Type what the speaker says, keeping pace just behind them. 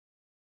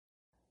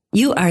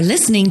You are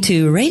listening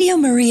to Radio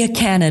Maria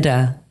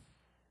Canada.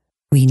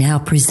 We now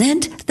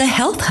present the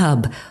Health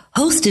Hub,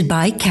 hosted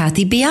by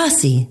Kathy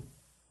Biasi.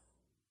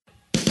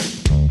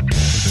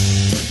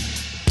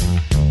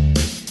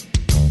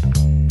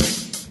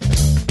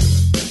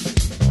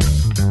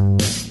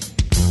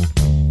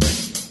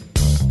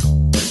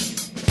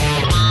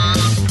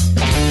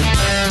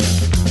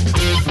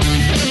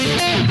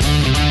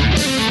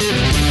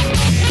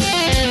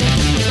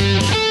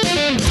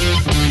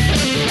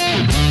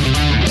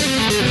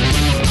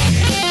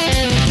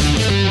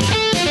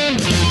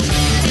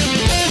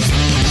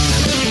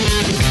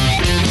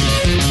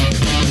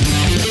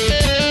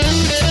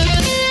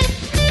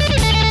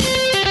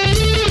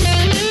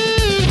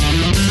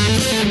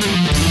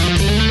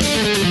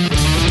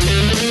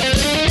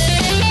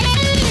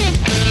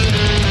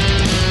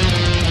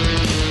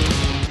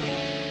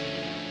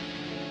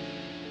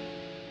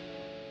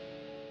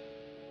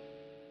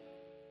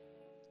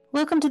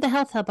 Welcome to the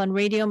Health Hub on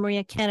Radio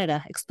Maria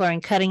Canada, exploring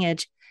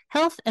cutting-edge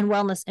health and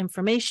wellness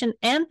information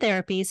and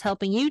therapies,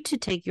 helping you to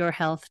take your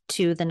health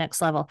to the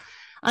next level.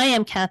 I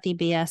am Kathy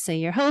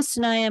Biasi, your host,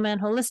 and I am an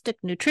holistic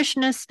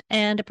nutritionist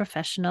and a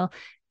professional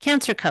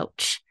cancer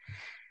coach.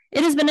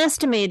 It has been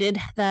estimated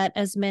that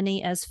as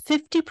many as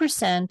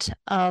 50%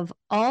 of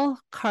all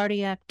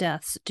cardiac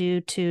deaths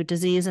due to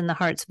disease in the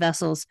heart's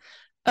vessels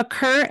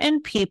occur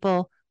in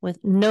people with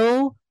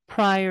no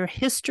prior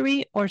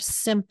history or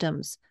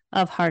symptoms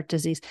of heart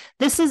disease.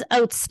 This is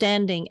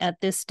outstanding at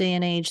this day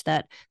and age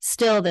that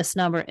still this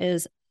number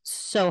is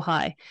so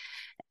high.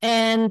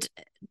 And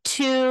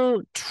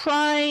to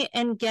try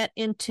and get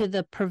into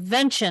the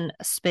prevention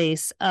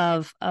space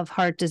of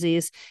heart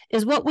disease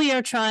is what we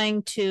are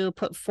trying to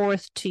put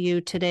forth to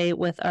you today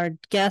with our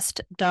guest,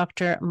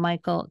 Dr.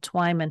 Michael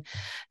Twyman.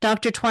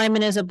 Dr.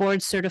 Twyman is a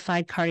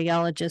board-certified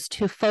cardiologist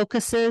who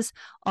focuses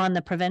on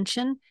the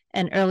prevention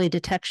and early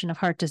detection of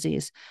heart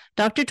disease.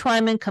 Dr.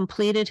 Twyman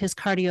completed his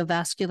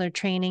cardiovascular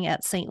training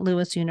at St.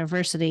 Louis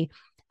University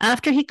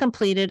after he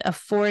completed a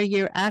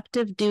 4-year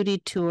active duty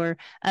tour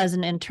as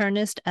an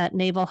internist at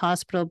Naval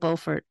Hospital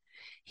Beaufort.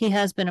 He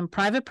has been in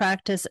private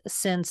practice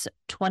since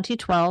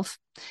 2012,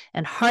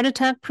 and heart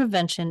attack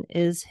prevention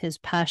is his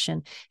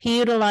passion. He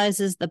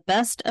utilizes the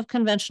best of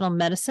conventional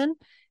medicine,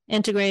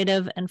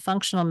 integrative and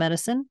functional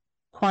medicine,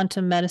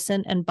 quantum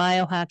medicine, and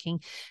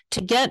biohacking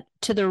to get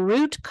to the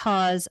root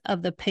cause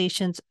of the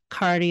patient's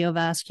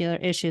cardiovascular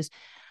issues.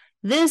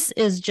 This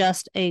is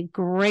just a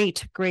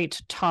great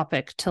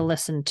topic to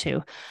listen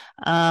to.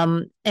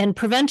 And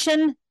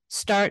prevention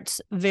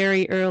starts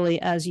very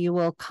early, as you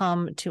will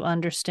come to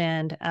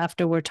understand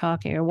after we're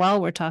talking or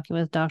while we're talking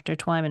with Dr.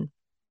 Twyman.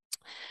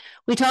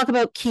 We talk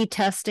about key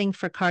testing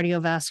for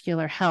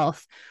cardiovascular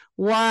health,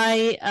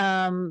 why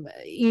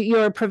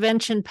your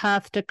prevention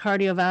path to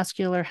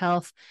cardiovascular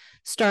health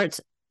starts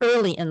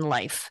early in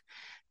life.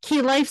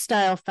 Key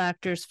lifestyle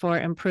factors for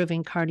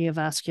improving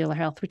cardiovascular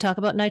health. We talk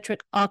about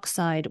nitric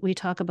oxide. We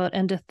talk about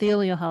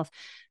endothelial health.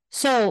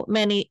 So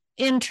many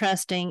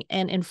interesting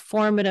and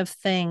informative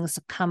things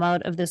come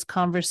out of this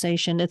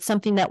conversation. It's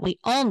something that we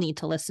all need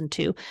to listen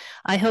to.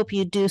 I hope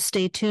you do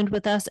stay tuned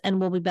with us, and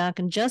we'll be back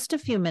in just a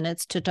few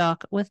minutes to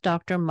talk with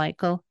Dr.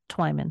 Michael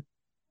Twyman.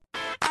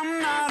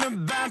 I'm not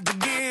about to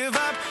give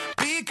up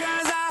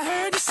because I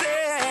heard you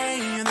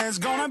say there's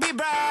gonna be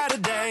brighter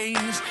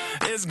days.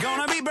 There's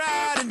gonna be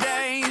brighter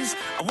days.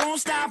 I won't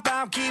stop,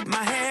 I'll keep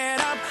my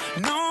head up.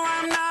 No,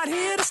 I'm not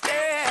here to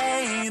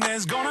stay.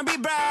 There's gonna be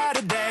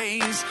brighter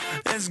days.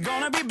 There's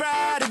gonna be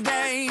brighter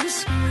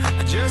days.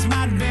 I just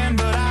might bend,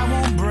 but I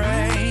won't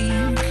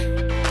break.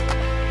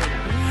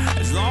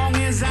 As long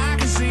as I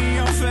can see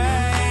your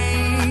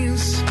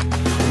face.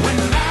 When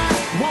I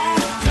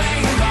won't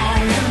play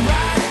along and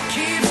right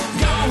keeps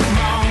going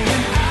wrong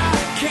and I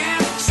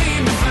can't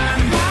seem to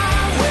find my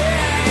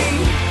way.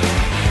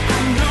 I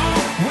know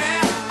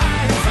where I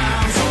am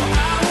found, so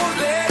I won't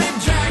let it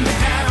drag me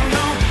down.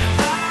 No,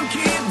 I'll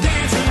keep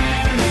dancing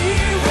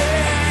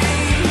anyway.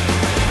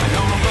 I'm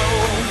gonna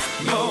move.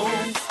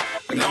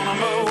 I'm gonna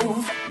move.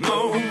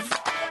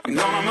 I'm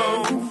gonna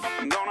move.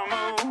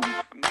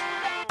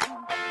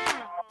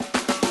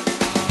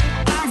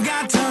 I've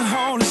got to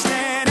hold it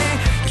steady,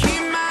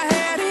 keep my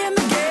head in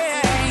the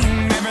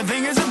game.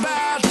 Everything is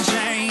about to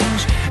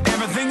change.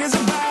 Everything is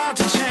about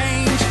to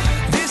change.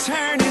 This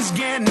hurt is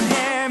getting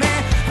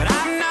heavy, but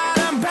I'm not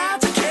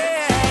about to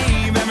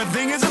cave.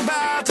 Everything is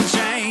about to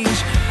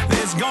change.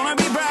 There's gonna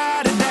be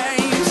brighter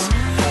days.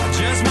 I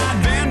just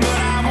might bend, but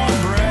I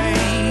won't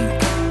break.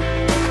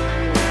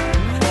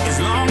 As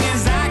long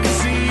as I can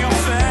see your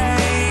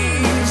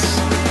face.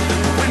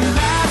 When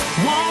life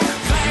won't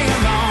play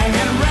along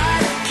and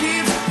right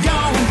keeps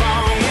going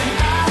wrong and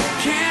I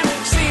can't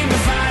seem to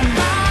find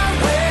my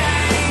way.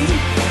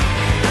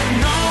 I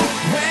know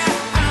where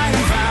I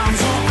am found,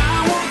 so I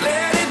won't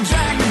let it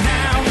drag me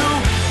down. No,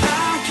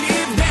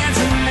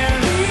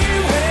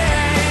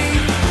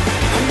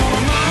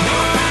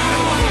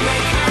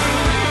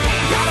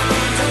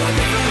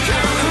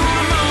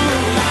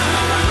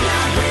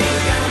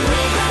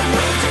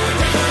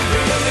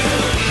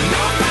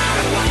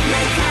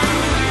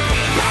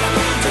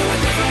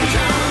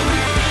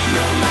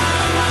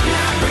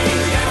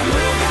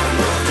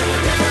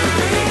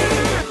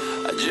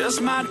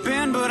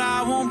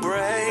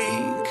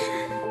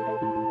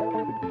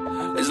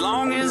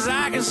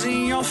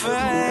 see your face.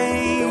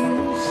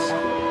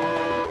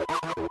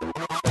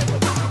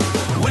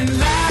 When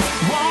life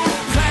won't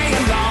play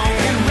along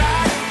and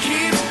right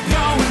keeps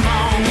going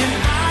wrong and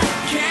I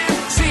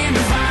can't seem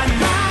to find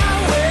my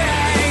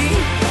way,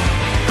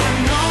 I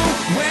know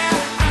where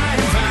I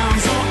am found,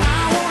 so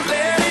I won't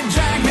let it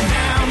drag me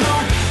down. No,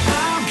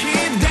 I'll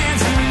keep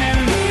dancing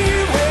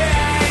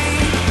anyway.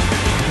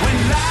 When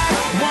life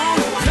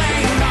won't play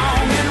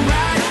along and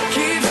right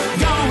keeps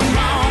going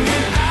wrong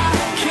and I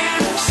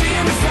can't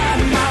seem to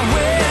find my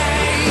way,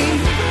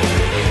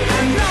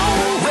 I know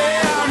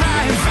where I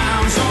am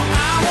found, so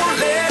I won't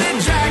let it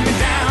drag me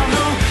down.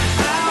 No,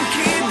 I'll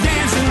keep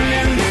dancing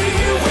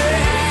anyway.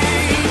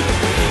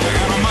 I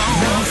gotta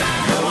move,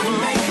 I'm gonna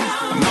move,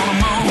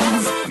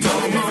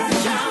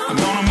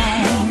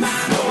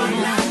 I'm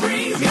gonna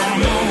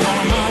move, I'm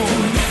gonna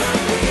move.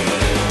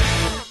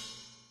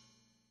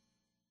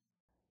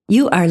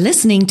 You are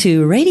listening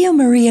to Radio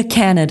Maria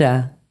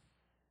Canada.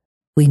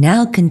 We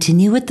now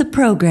continue with the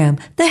program,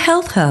 The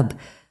Health Hub,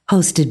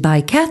 hosted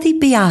by Kathy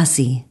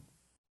Biasi.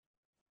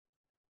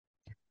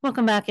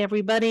 Welcome back,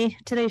 everybody.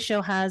 Today's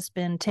show has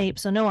been taped,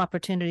 so no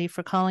opportunity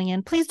for calling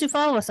in. Please do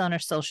follow us on our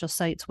social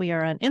sites. We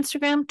are on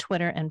Instagram,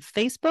 Twitter, and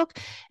Facebook,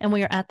 and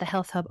we are at the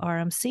Health Hub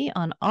RMC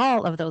on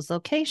all of those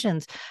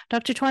locations.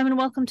 Dr. Twyman,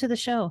 welcome to the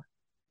show.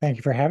 Thank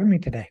you for having me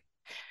today.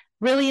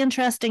 Really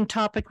interesting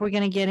topic we're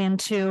going to get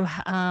into.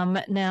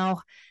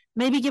 Now,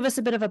 maybe give us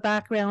a bit of a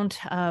background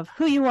of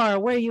who you are,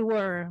 where you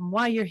were, and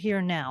why you're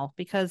here now,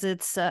 because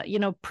it's,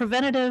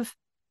 preventative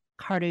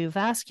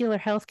cardiovascular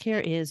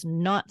healthcare is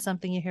not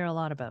something you hear a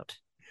lot about.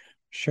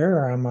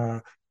 Sure. I'm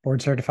a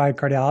board certified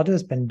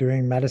cardiologist, been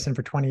doing medicine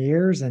for 20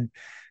 years and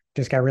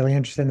just got really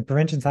interested in the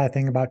prevention side of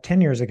thing about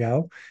 10 years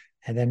ago,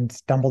 and then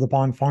stumbled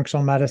upon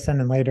functional medicine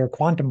and later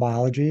quantum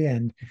biology.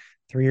 And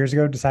 3 years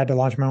ago, decided to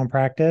launch my own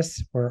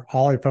practice where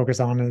all I focus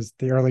on is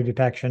the early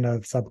detection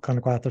of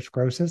subclinical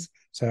atherosclerosis.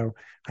 So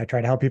I try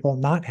to help people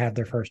not have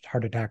their first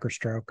heart attack or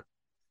stroke.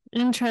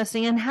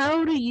 Interesting. And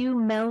how do you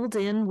meld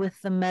in with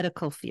the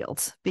medical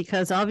fields?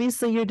 Because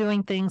obviously you're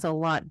doing things a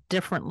lot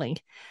differently.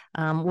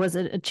 Was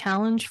it a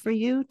challenge for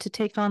you to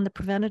take on the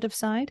preventative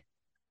side?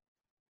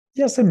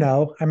 Yes and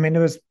no. I mean, it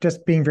was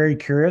just being very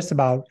curious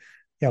about,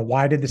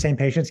 why did the same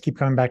patients keep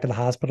coming back to the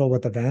hospital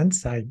with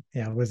events? I,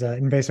 was an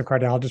invasive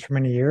cardiologist for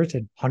many years,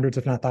 did hundreds,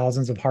 if not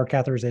thousands, of heart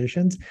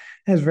catheterizations.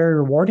 And it was very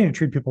rewarding to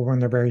treat people when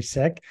they're very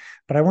sick.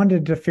 But I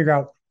wanted to figure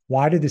out,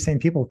 why do the same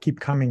people keep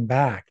coming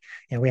back?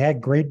 We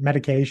had great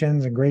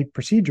medications and great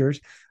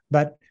procedures,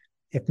 but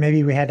if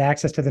maybe we had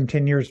access to them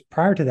 10 years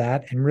prior to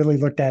that and really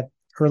looked at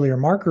earlier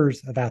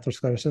markers of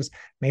atherosclerosis,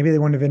 maybe they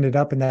wouldn't have ended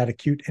up in that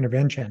acute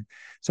intervention.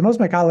 So most of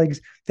my colleagues,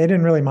 they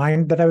didn't really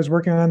mind that I was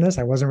working on this.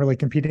 I wasn't really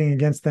competing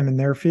against them in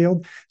their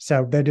field.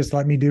 So they just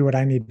let me do what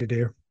I need to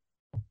do.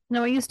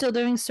 Now, are you still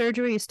doing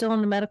surgery? Are you still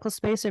in the medical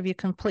space, or have you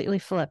completely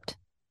flipped?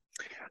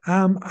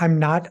 I'm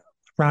not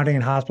rounding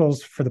in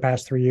hospitals for the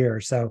past 3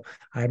 years. So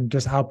I'm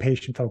just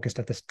outpatient focused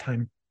at this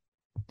time.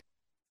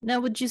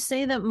 Now, would you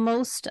say that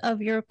most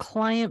of your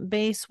client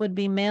base would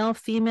be male,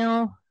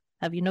 female?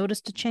 Have you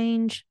noticed a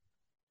change?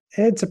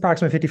 It's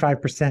approximately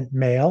 55%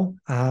 male,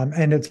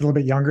 and it's a little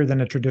bit younger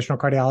than a traditional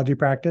cardiology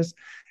practice.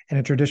 In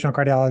a traditional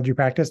cardiology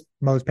practice,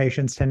 most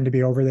patients tend to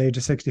be over the age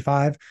of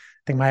 65. I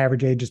think my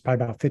average age is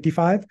probably about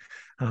 55.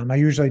 I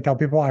usually tell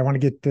people I want to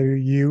get to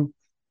you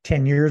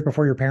 10 years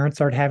before your parents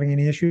start having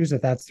any issues,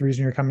 if that's the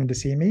reason you're coming to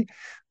see me.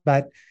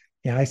 But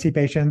I see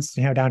patients,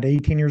 down to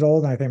 18 years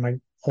old. And I think my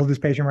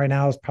oldest patient right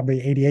now is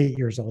probably 88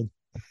 years old.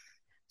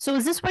 So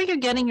is this where you're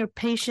getting your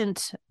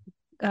patient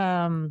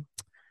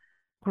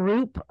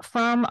group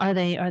from? Are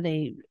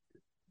they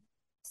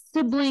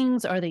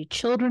siblings? Are they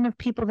children of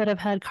people that have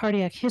had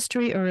cardiac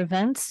history or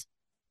events?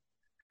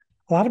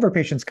 A lot of our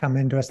patients come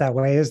into us that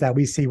way, is that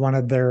we see one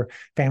of their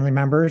family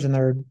members and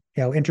they're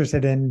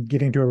interested in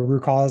getting to a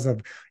root cause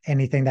of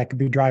anything that could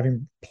be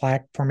driving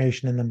plaque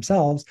formation in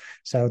themselves.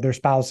 So their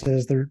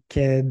spouses, their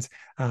kids,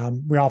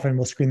 we often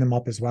will screen them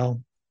up as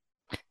well.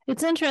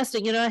 It's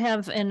interesting. I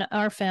have in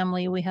our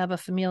family, we have a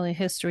familial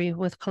history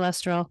with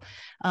cholesterol.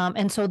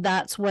 And so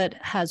that's what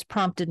has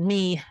prompted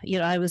me.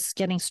 I was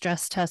getting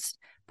stress tests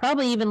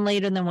probably even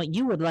later than what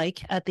you would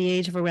like at the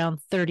age of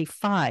around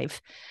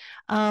 35.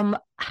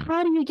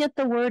 How do you get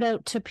the word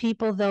out to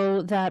people,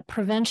 though, that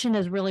prevention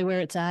is really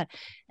where it's at?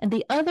 And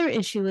the other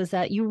issue is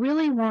that you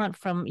really want,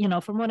 from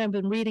what I've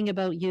been reading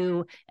about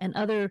you and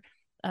other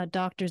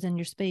doctors in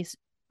your space,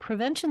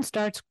 prevention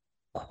starts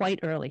quite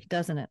early,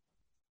 doesn't it?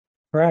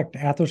 Correct.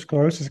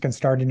 Atherosclerosis can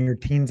start in your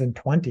teens and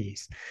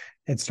 20s.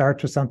 It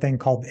starts with something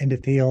called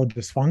endothelial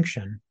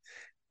dysfunction.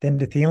 The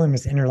endothelium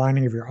is the inner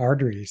lining of your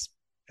arteries.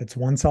 It's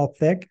one cell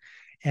thick.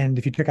 And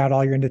if you took out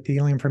all your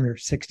endothelium from your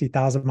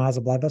 60,000 miles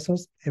of blood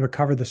vessels, it would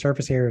cover the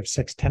surface area of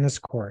 6 tennis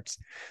courts.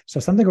 So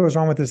if something goes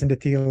wrong with this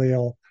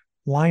endothelial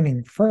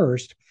lining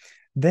first,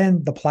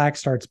 then the plaque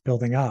starts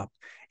building up.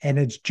 And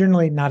it's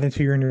generally not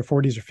until you're in your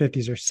 40s or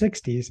 50s or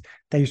 60s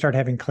that you start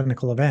having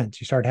clinical events.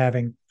 You start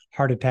having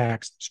heart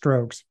attacks,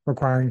 strokes,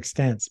 requiring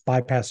stents,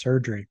 bypass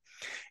surgery.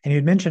 And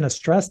you'd mentioned a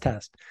stress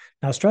test.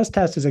 Now, a stress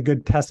test is a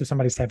good test if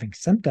somebody's having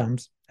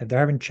symptoms. If they're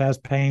having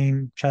chest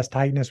pain, chest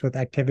tightness with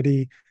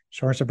activity,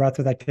 shortness of breath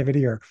with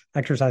activity, or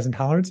exercise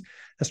intolerance,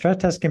 a stress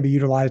test can be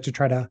utilized to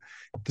try to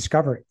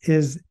discover,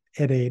 is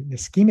it an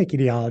ischemic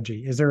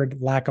etiology? Is there a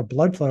lack of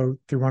blood flow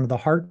through one of the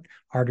heart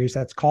arteries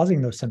that's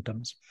causing those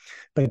symptoms?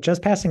 But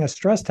just passing a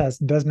stress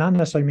test does not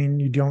necessarily mean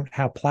you don't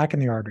have plaque in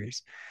the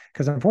arteries.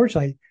 Because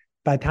unfortunately,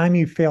 by the time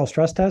you fail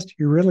stress test,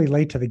 you're really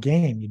late to the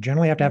game. You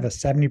generally have to have a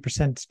 70%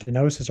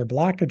 stenosis or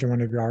blockage in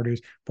one of your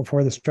arteries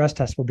before the stress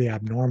test will be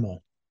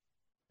abnormal.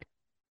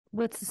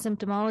 What's the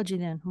symptomology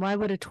then? Why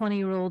would a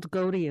 20-year-old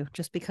go to you?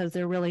 Just because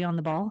they're really on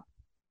the ball?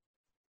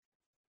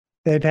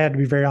 They'd had to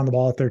be very on the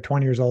ball if they're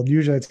 20 years old.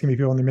 Usually it's going to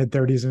be people in their mid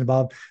 30s and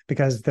above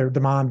because the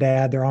mom,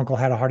 dad, their uncle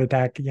had a heart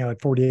attack,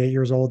 at 48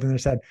 years old. And they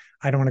said,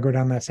 I don't want to go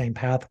down that same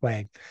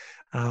pathway.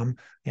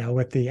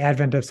 With the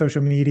advent of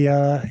social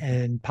media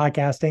and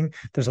podcasting,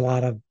 there's a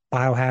lot of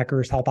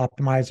biohackers, health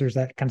optimizers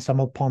that kind of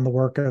stumble upon the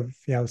work of,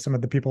 some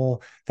of the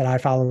people that I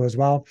follow as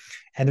well.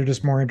 And they're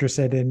just more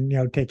interested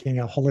in, taking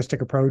a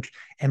holistic approach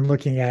and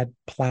looking at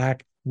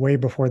plaque way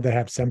before they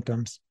have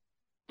symptoms.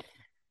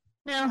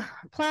 Now,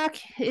 plaque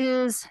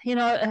is,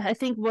 I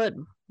think what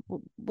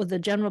the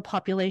general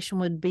population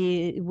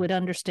would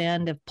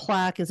understand if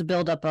plaque is a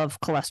buildup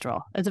of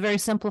cholesterol. It's a very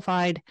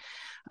simplified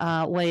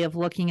way of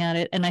looking at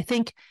it. And I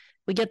think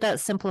we get that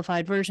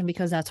simplified version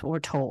because that's what we're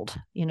told.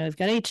 We've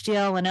got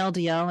HDL and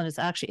LDL, and it's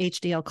actually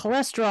HDL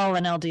cholesterol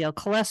and LDL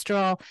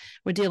cholesterol.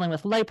 We're dealing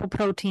with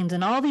lipoproteins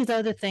and all these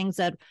other things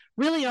that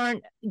really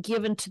aren't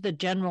given to the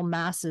general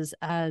masses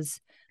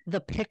as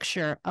the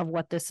picture of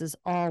what this is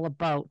all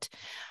about.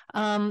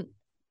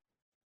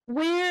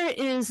 Where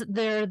is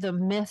there the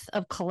myth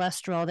of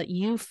cholesterol that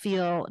you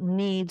feel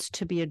needs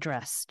to be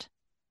addressed?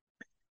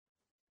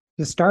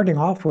 Just starting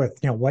off with,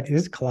 what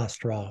is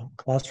cholesterol?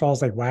 Cholesterol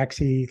is like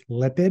waxy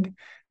lipid.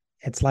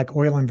 It's like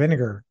oil and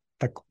vinegar.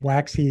 The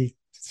waxy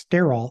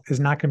sterol is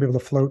not going to be able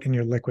to float in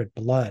your liquid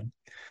blood.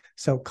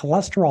 So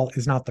cholesterol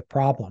is not the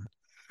problem.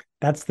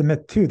 That's the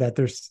myth too, that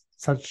there's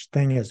such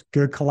thing as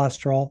good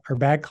cholesterol or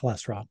bad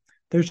cholesterol.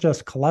 There's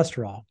just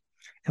cholesterol.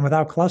 And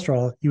without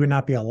cholesterol, you would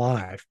not be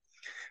alive.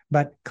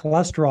 But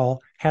cholesterol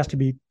has to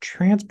be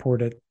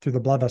transported through the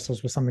blood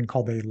vessels with something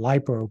called a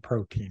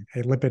lipoprotein, a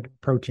lipid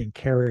protein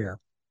carrier.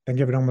 Think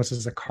of it almost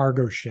as a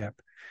cargo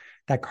ship.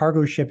 That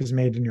cargo ship is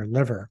made in your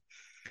liver.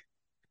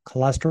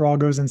 Cholesterol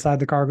goes inside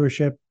the cargo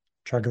ship.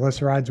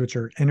 Triglycerides, which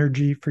are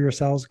energy for your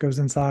cells, goes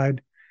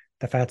inside.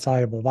 The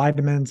fat-soluble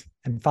vitamins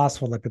and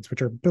phospholipids,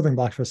 which are building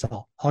blocks for a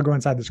cell, all go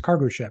inside this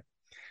cargo ship.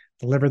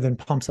 The liver then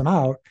pumps them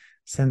out,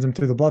 sends them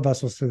through the blood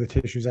vessels to the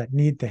tissues that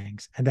need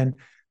things. And then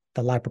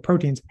the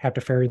lipoproteins have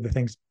to ferry the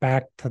things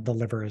back to the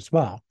liver as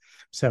well.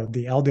 So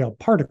the LDL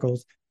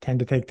particles tend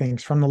to take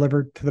things from the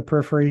liver to the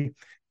periphery.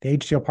 The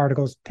HDL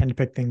particles tend to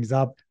pick things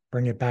up,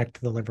 bring it back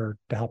to the liver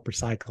to help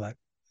recycle it.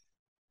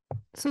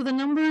 So the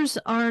numbers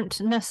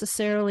aren't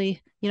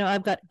necessarily,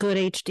 I've got good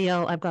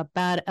HDL, I've got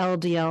bad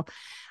LDL.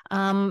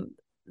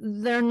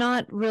 They're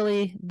not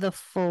really the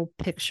full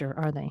picture,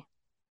 are they?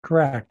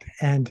 Correct.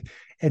 And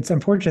it's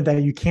unfortunate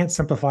that you can't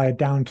simplify it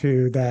down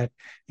to that,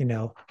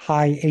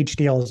 high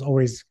HDL is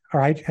always,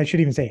 or I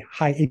should even say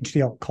high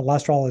HDL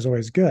cholesterol is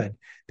always good,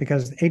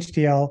 because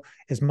HDL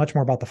is much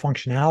more about the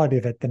functionality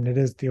of it than it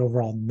is the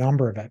overall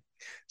number of it.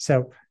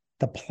 So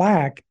the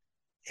plaque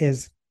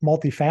is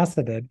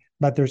multifaceted,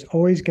 but there's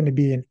always going to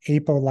be an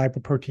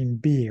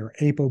apolipoprotein B or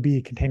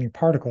ApoB containing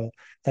particle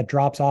that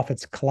drops off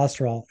its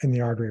cholesterol in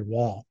the artery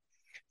wall.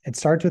 It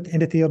starts with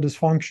endothelial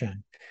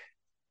dysfunction.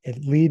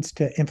 It leads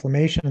to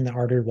inflammation in the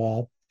artery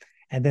wall.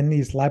 And then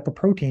these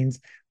lipoproteins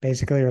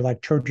basically are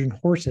like Trojan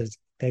horses.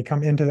 They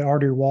come into the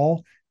artery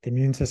wall, the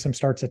immune system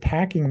starts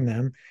attacking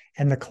them,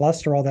 and the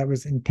cholesterol that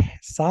was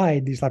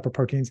inside these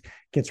lipoproteins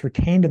gets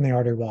retained in the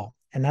artery wall.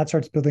 And that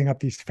starts building up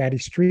these fatty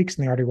streaks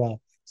in the artery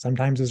wall,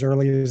 sometimes as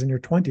early as in your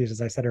 20s,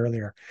 as I said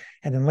earlier.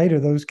 And then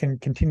later, those can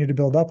continue to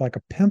build up like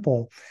a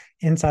pimple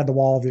inside the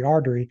wall of the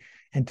artery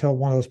until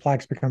one of those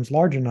plaques becomes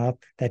large enough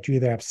that you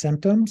either have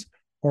symptoms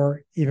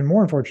or, even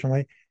more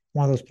unfortunately,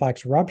 one of those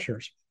plaques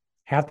ruptures.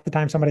 Half the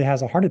time somebody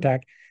has a heart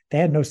attack, they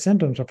had no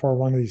symptoms before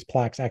one of these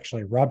plaques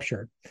actually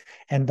ruptured.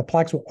 And the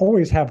plaques will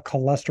always have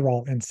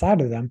cholesterol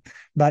inside of them,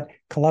 but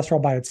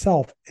cholesterol by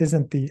itself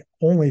isn't the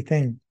only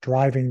thing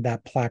driving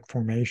that plaque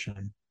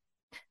formation.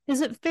 Is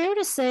it fair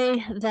to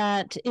say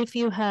that if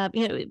you have,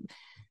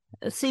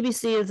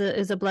 CBC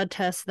is a blood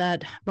test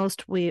that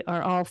we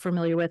are all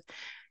familiar with.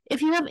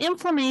 If you have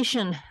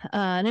inflammation,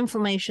 an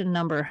inflammation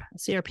number, a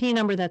CRP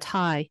number that's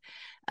high,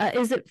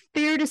 is it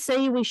fair to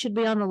say we should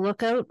be on the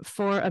lookout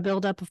for a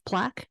buildup of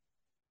plaque?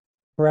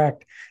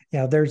 Correct.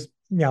 There's,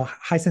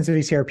 high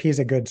sensitivity CRP is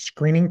a good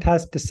screening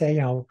test to say,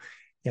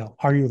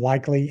 are you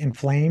likely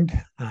inflamed?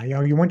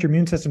 You want your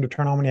immune system to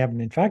turn on when you have an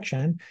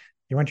infection.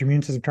 You want your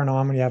immune system to turn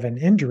on when you have an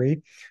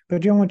injury,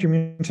 but you don't want your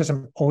immune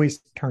system always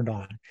turned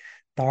on.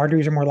 The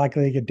arteries are more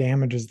likely to get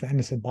damaged as the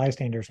innocent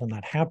bystanders when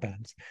that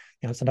happens.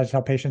 Sometimes I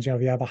tell patients,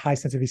 if you have a high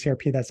sensitivity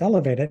CRP that's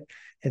elevated,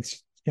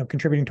 it's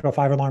contributing to a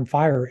 5-alarm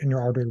fire in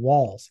your artery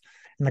walls.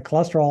 And the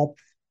cholesterol,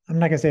 I'm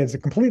not going to say it's a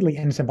completely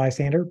innocent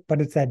bystander, but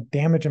it's that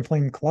damaged,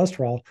 inflamed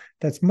cholesterol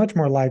that's much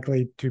more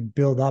likely to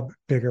build up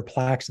bigger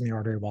plaques in the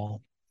artery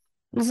wall.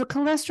 Is the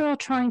cholesterol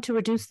trying to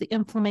reduce the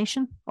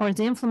inflammation, or is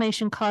the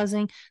inflammation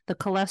causing the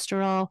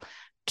cholesterol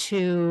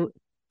to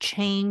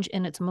change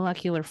in its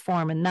molecular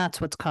form, and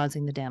that's what's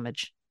causing the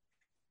damage?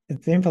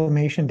 If the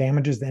inflammation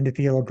damages the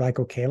endothelial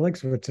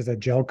glycocalyx, which is a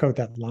gel coat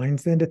that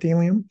lines the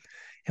endothelium,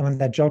 and when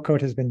that gel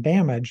coat has been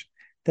damaged,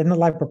 then the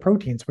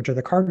lipoproteins, which are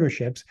the cargo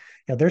ships,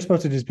 they're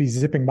supposed to just be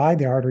zipping by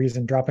the arteries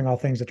and dropping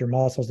off things at your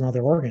muscles and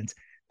other organs.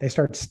 They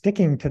start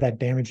sticking to that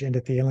damaged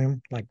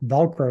endothelium like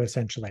Velcro,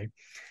 essentially.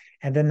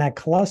 And then that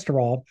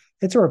cholesterol,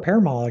 it's a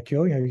repair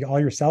molecule. All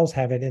your cells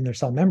have it in their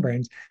cell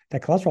membranes.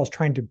 That cholesterol is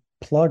trying to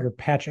plug or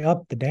patch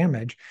up the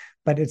damage,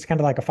 but it's kind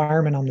of like a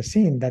fireman on the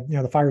scene that,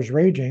 the fire's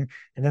raging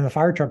and then the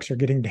fire trucks are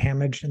getting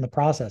damaged in the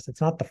process.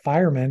 It's not the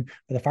firemen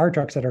or the fire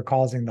trucks that are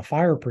causing the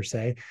fire per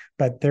se,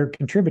 but they're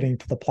contributing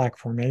to the plaque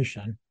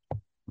formation.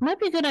 Might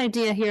be a good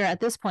idea here at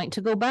this point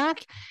to go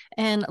back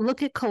and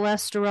look at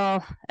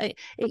cholesterol.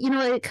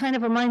 It kind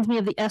of reminds me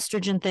of the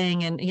estrogen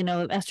thing, and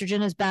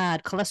estrogen is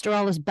bad,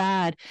 cholesterol is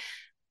bad.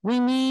 We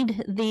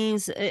need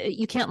these.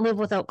 You can't live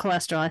without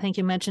cholesterol. I think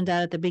you mentioned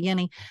that at the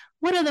beginning.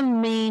 What are the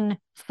main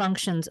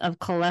functions of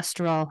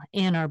cholesterol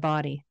in our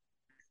body?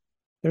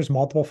 There's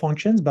multiple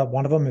functions, but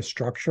one of them is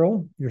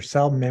structural. Your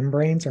cell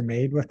membranes are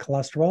made with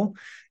cholesterol.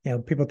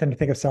 People tend to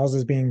think of cells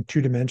as being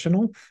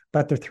two-dimensional,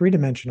 but they're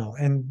three-dimensional,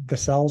 and the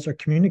cells are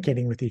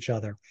communicating with each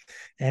other.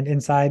 And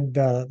inside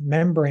the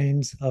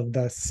membranes of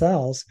the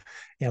cells,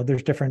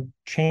 there's different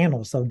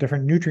channels, so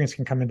different nutrients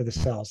can come into the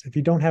cells. If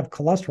you don't have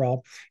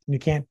cholesterol and you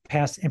can't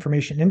pass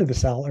information into the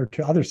cell or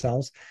to other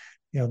cells,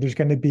 there's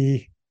going to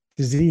be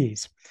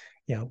disease.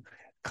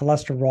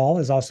 Cholesterol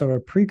is also a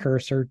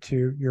precursor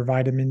to your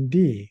vitamin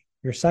D,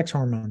 your sex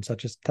hormones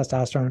such as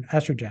testosterone,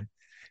 estrogen.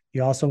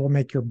 You also will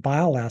make your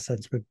bile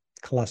acids with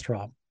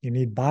cholesterol. You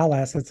need bile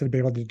acids to be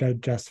able to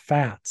digest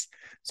fats.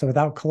 So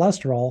without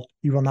cholesterol,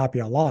 you will not be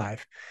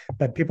alive.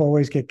 But people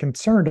always get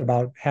concerned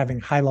about having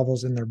high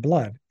levels in their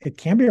blood. It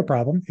can be a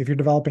problem. If you're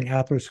developing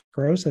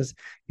atherosclerosis,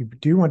 you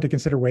do want to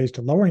consider ways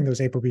to lowering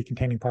those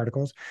ApoB-containing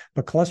particles.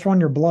 But cholesterol in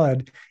your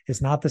blood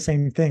is not the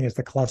same thing as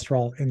the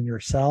cholesterol in your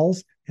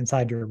cells,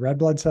 inside your red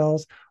blood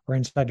cells, or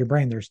inside your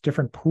brain. There's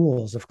different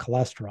pools of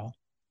cholesterol.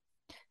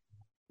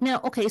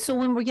 Now, okay, so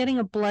when we're getting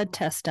a blood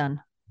test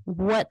done,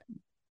 what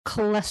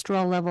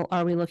cholesterol level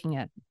are we looking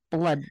at?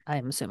 Blood,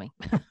 I'm assuming.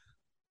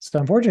 So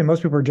unfortunately,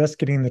 most people are just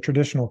getting the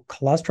traditional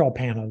cholesterol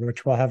panel,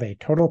 which will have a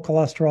total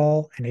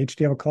cholesterol, an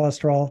HDL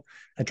cholesterol,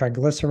 a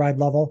triglyceride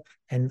level,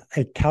 and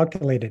a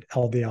calculated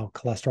LDL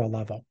cholesterol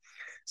level.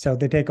 So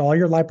they take all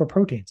your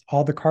lipoproteins,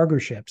 all the cargo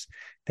ships,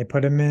 they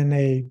put them in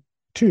a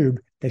tube,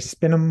 they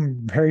spin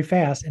them very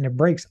fast, and it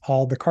breaks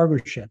all the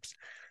cargo ships,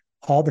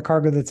 all the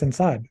cargo that's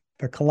inside,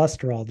 the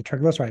cholesterol, the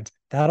triglycerides,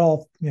 that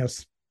all,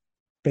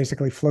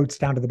 basically floats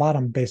down to the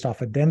bottom based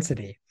off of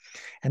density.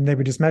 And they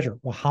would just measure,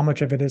 well, how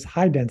much of it is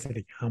high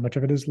density? How much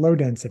of it is low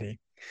density?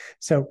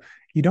 So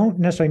you don't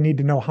necessarily need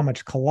to know how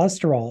much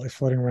cholesterol is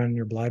floating around in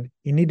your blood.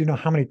 You need to know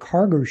how many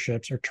cargo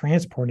ships are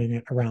transporting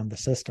it around the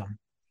system.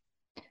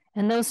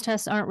 And those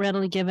tests aren't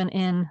readily given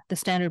in the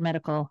standard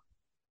medical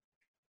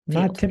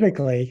field. Not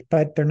typically,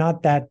 but they're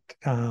not that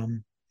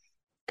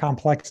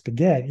complex to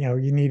get.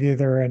 You need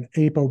either an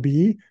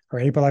ApoB or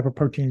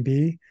apolipoprotein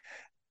B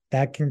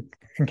that can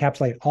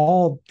encapsulate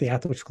all the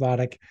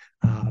atherosclerotic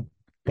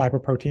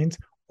lipoproteins,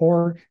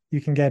 or you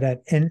can get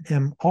an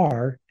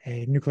NMR,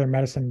 a nuclear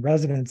medicine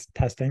resonance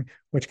testing,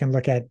 which can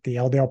look at the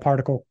LDL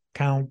particle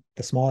count,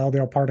 the small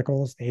LDL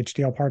particles, the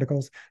HDL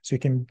particles, so you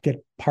can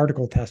get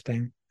particle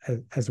testing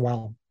as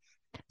well.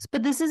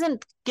 But this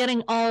isn't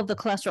getting all of the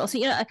cholesterol.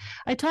 So,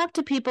 I talk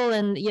to people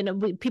and,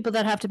 people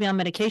that have to be on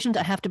medications.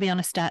 I have to be on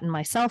a statin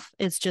myself.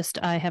 It's just,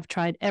 I have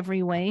tried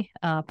every way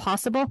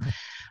possible.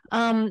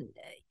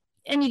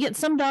 And you get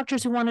some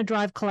doctors who want to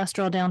drive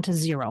cholesterol down to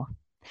zero.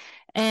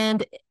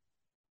 And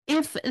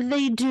if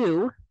they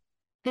do,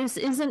 this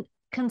isn't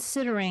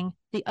considering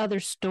the other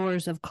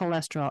stores of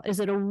cholesterol. Is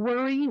it a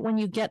worry when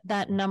you get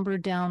that number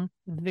down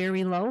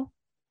very low?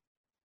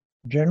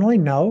 Generally,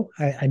 no.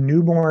 A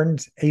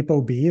newborn's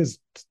ApoB is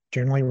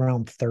generally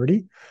around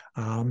 30.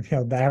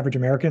 The average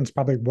American is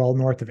probably well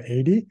north of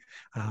 80.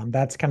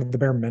 That's kind of the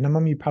bare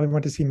minimum you probably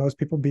want to see most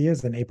people be,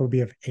 is an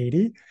ApoB of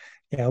 80.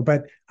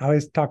 But I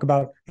always talk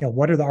about,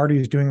 what are the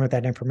arteries doing with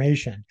that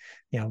information?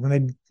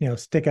 When they,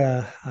 stick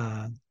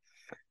a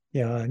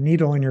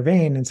needle in your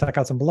vein and suck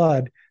out some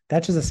blood,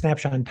 that's just a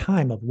snapshot in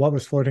time of what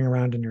was floating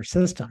around in your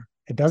system.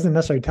 It doesn't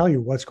necessarily tell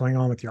you what's going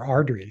on with your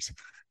arteries.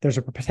 There's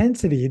a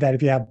propensity that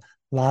if you have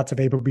lots of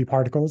ApoB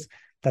particles,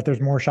 that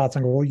there's more shots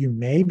on goal. You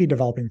may be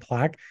developing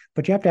plaque,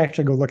 but you have to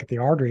actually go look at the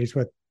arteries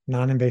with,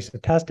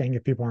 non-invasive testing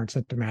if people aren't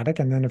symptomatic.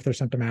 And then if they're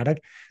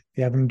symptomatic,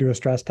 you have them do a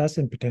stress test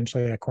and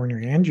potentially a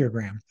coronary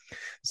angiogram.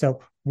 So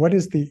what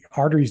is the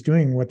arteries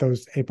doing with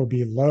those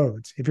ApoB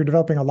loads? If you're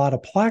developing a lot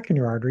of plaque in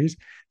your arteries,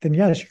 then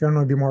yes, you're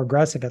going to be more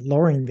aggressive at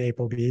lowering the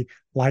ApoB,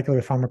 likely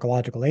with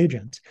pharmacological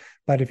agents.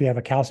 But if you have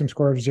a calcium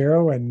score of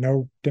 0 and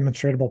no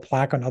demonstrable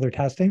plaque on other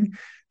testing,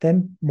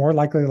 then more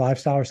likely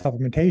lifestyle or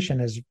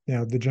supplementation is,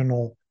 the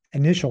general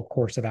initial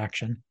course of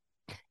action.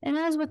 And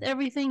as with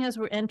everything, as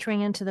we're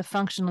entering into the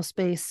functional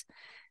space,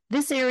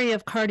 this area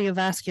of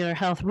cardiovascular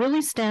health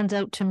really stands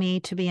out to me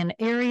to be an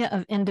area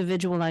of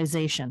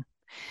individualization.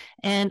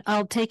 And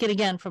I'll take it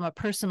again from a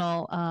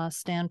personal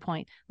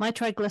standpoint. My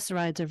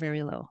triglycerides are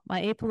very low.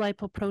 My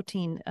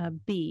apolipoprotein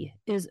B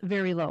is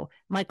very low.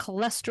 My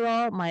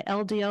cholesterol, my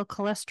LDL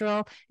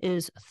cholesterol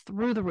is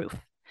through the roof.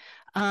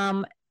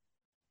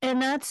 And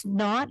that's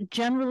not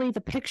generally the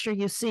picture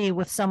you see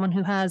with someone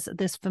who has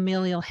this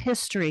familial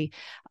history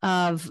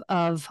of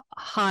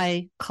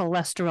high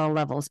cholesterol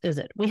levels, is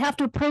it? We have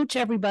to approach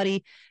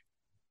everybody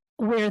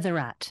where they're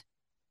at.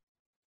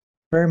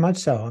 Very much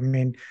so. I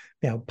mean,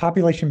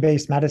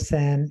 population-based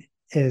medicine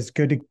is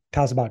good to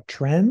tell us about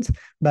trends,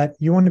 but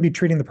you want to be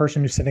treating the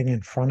person who's sitting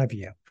in front of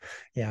you.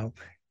 A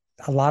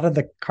lot of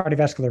the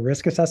cardiovascular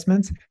risk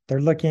assessments,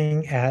 they're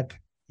looking at,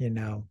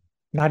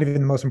 not even the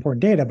most important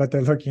data, but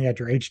they're looking at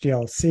your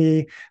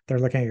HDL-C, they're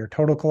looking at your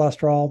total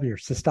cholesterol, your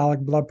systolic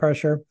blood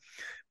pressure.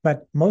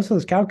 But most of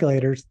those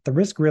calculators, the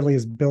risk really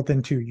is built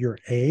into your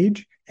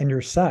age and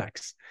your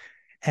sex.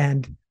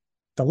 And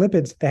the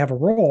lipids, they have a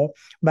role,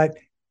 but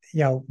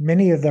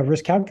many of the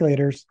risk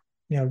calculators,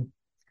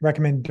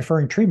 recommend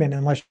deferring treatment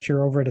unless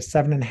you're over at a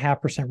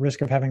 7.5%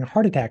 risk of having a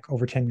heart attack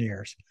over 10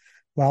 years.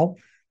 Well,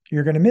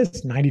 you're going to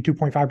miss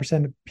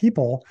 92.5% of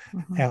people.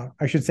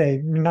 I should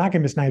say you're not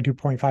going to miss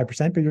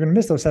 92.5%, but you're going to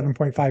miss those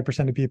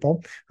 7.5% of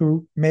people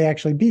who may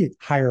actually be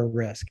higher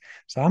risk.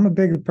 So I'm a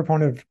big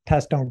proponent of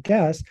test, don't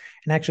guess,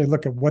 and actually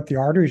look at what the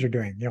arteries are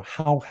doing.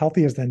 How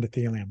healthy is the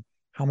endothelium?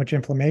 How much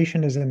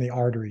inflammation is in the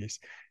arteries?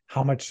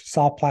 How much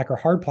soft plaque or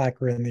hard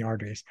plaque are in the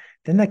arteries?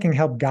 Then that can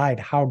help guide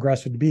how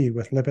aggressive to be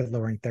with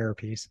lipid-lowering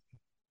therapies.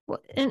 Well,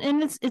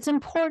 and it's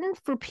important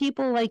for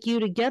people like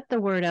you to get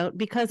the word out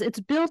because it's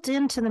built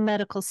into the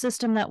medical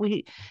system that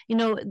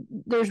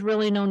there's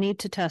really no need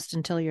to test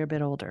until you're a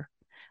bit older.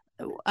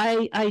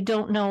 I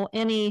don't know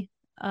any,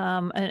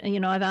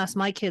 I've asked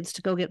my kids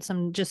to go get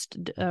some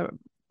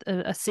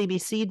a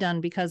CBC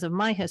done because of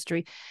my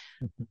history.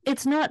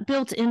 It's not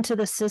built into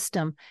the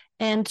system.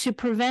 And to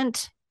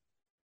prevent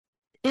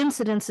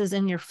incidences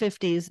in your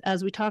 50s,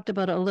 as we talked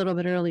about a little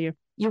bit earlier,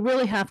 you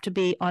really have to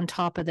be on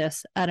top of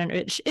this.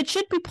 It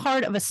should be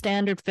part of a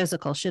standard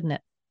physical, shouldn't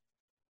it?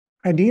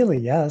 Ideally,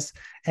 yes.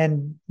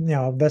 And,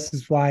 this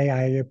is why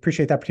I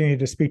appreciate the opportunity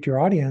to speak to your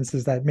audience,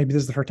 is that maybe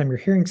this is the first time you're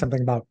hearing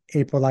something about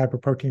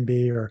apolipoprotein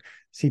B or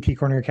CT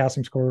coronary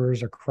calcium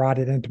scores or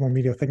carotid intimal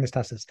medial thickness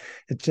tests.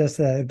 It's just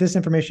if this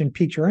information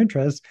piques your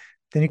interest,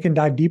 then you can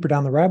dive deeper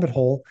down the rabbit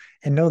hole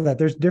and know that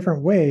there's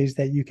different ways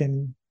that you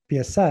can be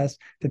assessed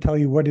to tell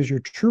you what is your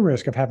true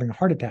risk of having a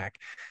heart attack.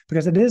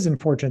 Because it is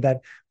unfortunate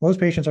that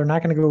most patients are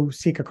not going to go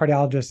seek a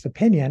cardiologist's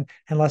opinion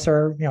unless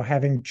they're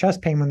having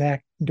chest pain when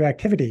they do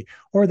activity,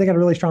 or they got a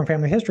really strong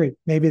family history.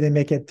 Maybe they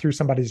make it through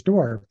somebody's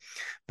door.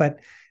 But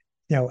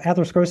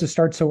atherosclerosis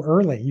starts so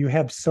early. You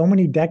have so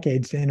many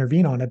decades to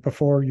intervene on it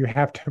before you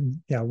have to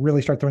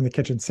really start throwing the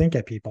kitchen sink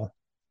at people.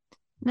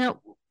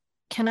 Now,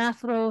 can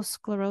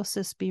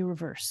atherosclerosis be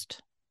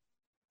reversed?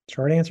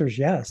 Short answer is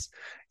yes.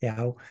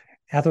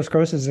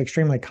 Atherosclerosis is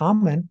extremely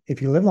common.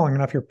 If you live long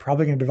enough, you're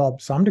probably going to develop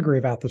some degree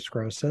of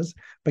atherosclerosis,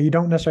 but you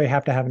don't necessarily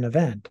have to have an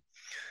event,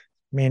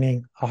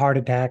 meaning a heart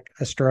attack,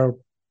 a stroke,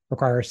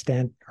 require a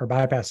stent, or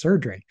bypass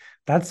surgery.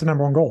 That's the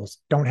number one goal, is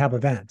don't have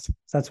events.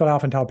 So that's what I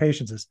often tell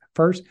patients is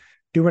first,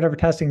 do whatever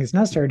testing is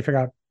necessary to figure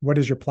out what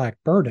is your plaque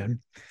burden.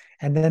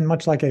 And then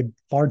much like a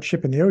large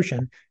ship in the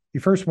ocean,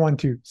 you first want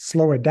to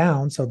slow it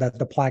down so that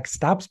the plaque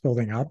stops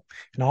building up.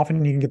 And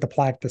often you can get the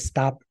plaque to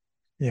stop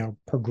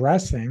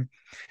progressing.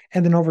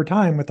 And then over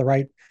time, with the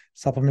right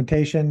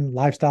supplementation,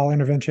 lifestyle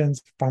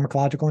interventions,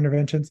 pharmacological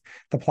interventions,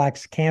 the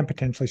plaques can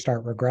potentially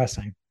start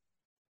regressing.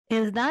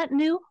 Is that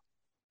new?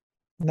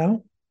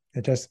 No,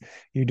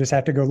 you just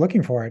have to go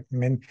looking for it. I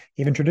mean,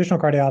 even traditional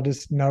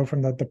cardiologists know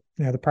from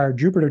the prior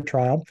Jupiter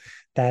trial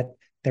that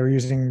they were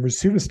using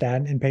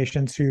rosuvastatin in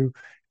patients who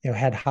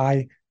had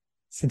high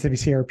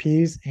sensitivity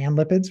CRPs and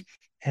lipids.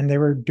 And they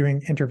were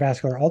doing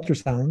intravascular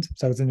ultrasounds,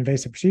 so it's an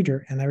invasive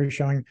procedure, and they were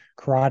showing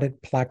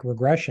carotid plaque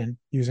regression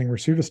using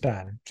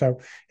rosuvastatin. So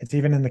it's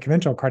even in the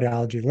conventional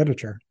cardiology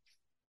literature.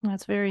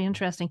 That's very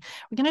interesting.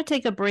 We're going to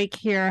take a break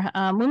here.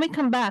 When we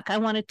come back, I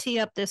want to tee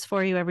up this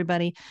for you,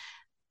 everybody.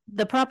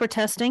 The proper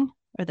testing,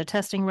 or the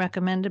testing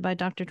recommended by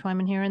Dr.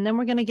 Twyman here, and then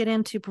we're going to get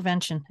into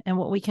prevention and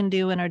what we can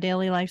do in our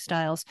daily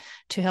lifestyles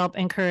to help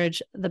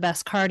encourage the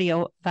best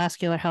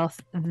cardiovascular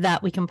health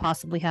that we can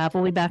possibly have.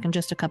 We'll be back in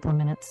just a couple of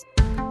minutes.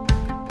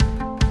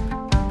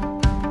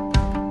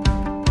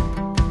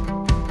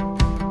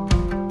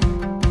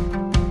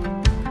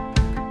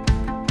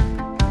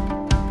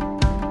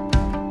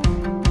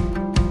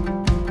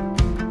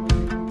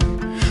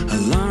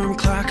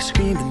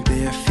 screaming,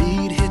 bare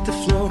feet hit the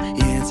floor.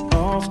 Yeah, it's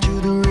off to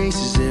the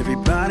races,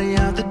 everybody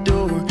out the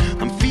door.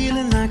 I'm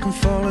feeling like I'm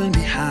falling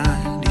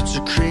behind, it's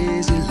a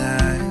crazy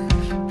life.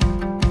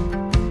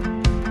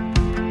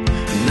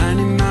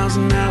 90 miles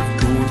an hour,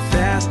 going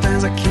fast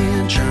as I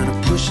can, trying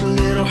to push a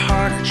little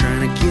harder,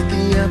 trying to get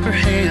the upper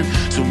hand.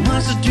 So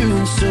much to do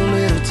in so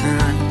little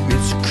time,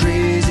 it's a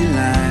crazy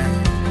life.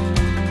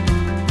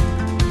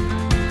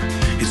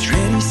 It's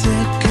ready,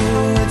 set,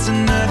 go, it's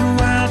another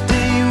wild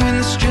day when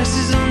the stress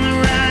is on the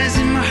rise.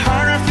 In my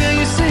heart I feel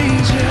you say,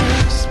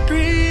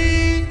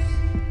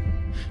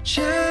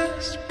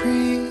 just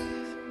breathe,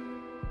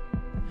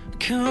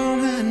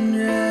 come and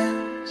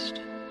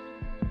rest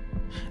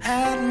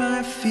at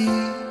my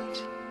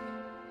feet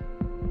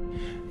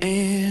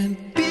and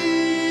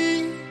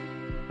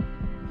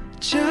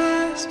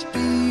just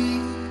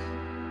be.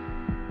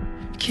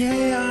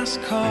 Chaos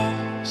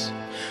calls,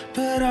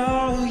 but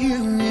all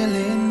you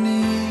really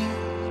need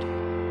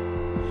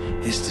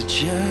is to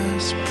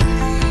just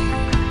breathe.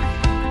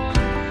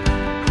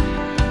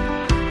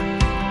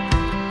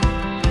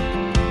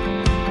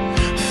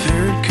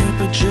 Third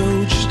cup of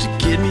Joe just to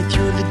get me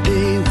through the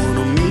day.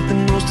 Wanna make the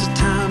most of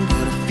time,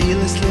 but I feel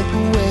it slip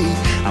away.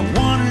 I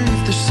wonder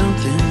if there's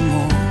something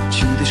more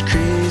to this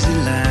crazy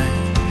life.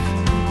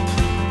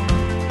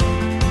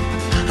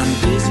 I'm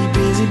busy,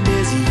 busy,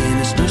 busy, and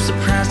it's no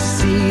surprise to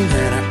see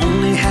that I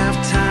only have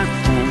time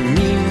for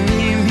me.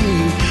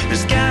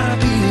 There's gotta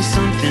be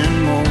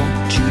something more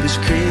to this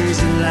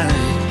crazy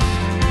life.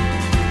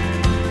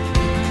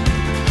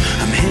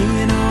 I'm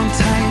hanging on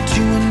tight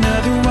to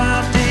another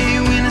wild day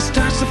when it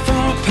starts to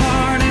fall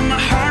apart. In my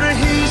heart I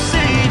hear you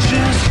say,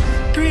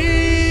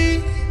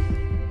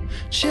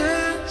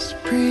 just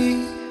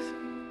breathe,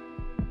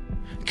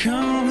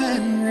 come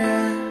and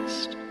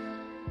rest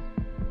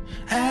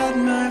at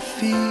my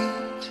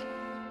feet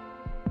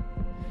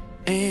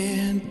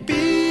and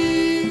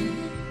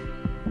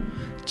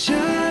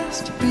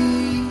just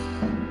be.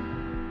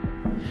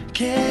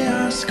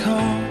 Chaos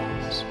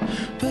calls,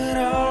 but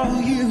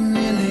all you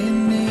really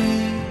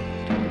need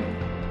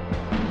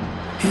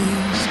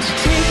is to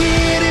take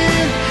it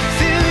in,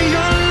 fill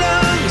your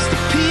lungs, the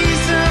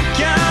peace of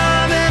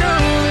God that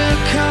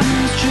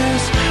overcomes.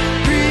 Just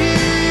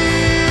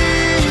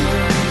breathe.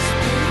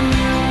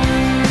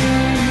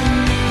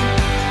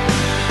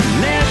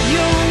 Let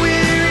your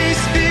weary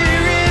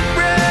spirit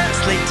rest,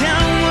 lay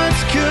down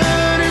what's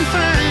good and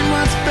find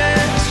what's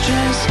best.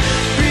 Just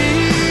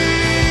breathe.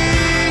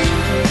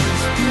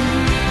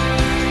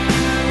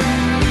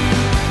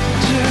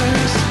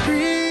 Just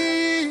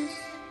breathe.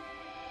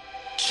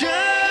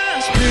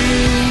 Just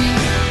breathe.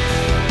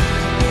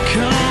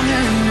 Come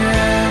and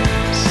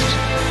rest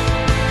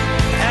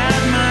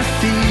at my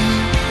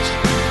feet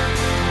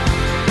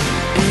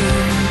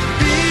and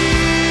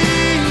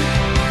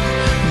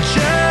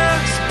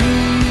just be.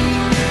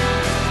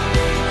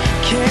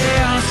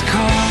 Chaos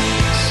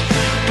calls,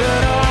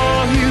 but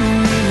all you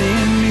really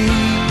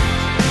need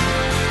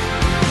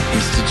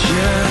is to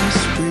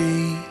just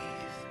breathe.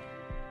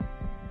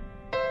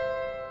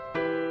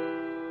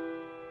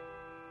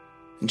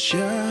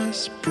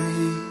 Just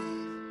breathe.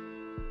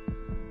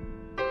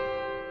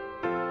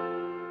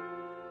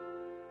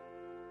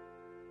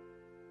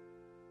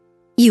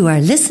 You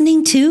are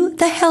listening to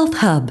The Health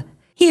Hub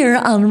here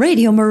on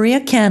Radio Maria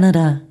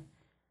Canada,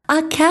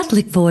 a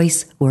Catholic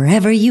voice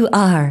wherever you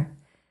are.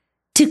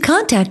 To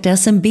contact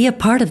us and be a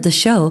part of the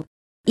show,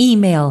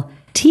 email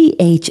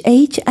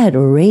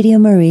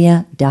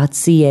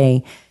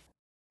thh@radiomaria.ca.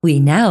 We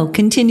now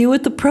continue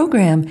with the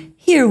program.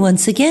 Here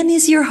once again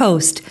is your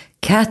host,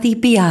 Kathy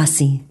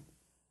Biasi.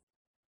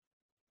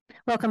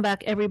 Welcome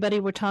back, everybody.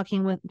 We're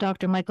talking with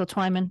Dr. Michael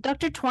Twyman.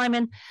 Dr.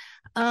 Twyman,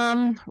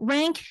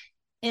 rank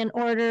in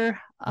order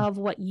of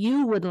what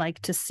you would like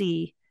to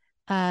see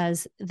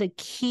as the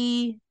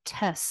key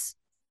tests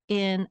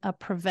in a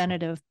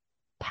preventative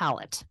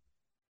palate.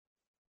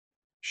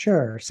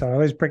 Sure. So I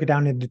always break it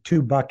down into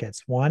two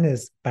buckets. One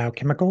is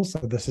biochemical. So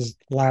this is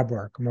lab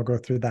work, and we'll go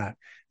through that.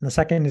 And the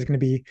second is going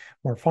to be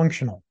more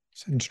functional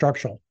and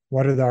structural.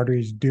 What are the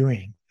arteries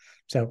doing?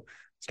 So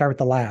start with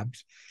the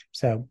labs.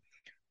 So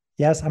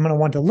yes, I'm going to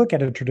want to look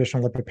at a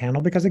traditional lipid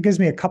panel because it gives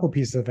me a couple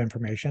pieces of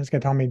information. It's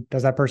going to tell me,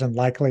 does that person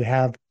likely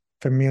have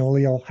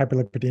familial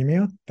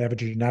hyperlipidemia? They have a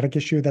genetic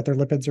issue that their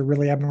lipids are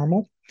really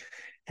abnormal.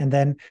 And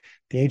then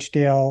the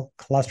HDL,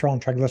 cholesterol,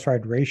 and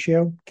triglyceride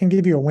ratio can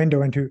give you a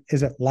window into,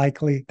 is it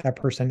likely that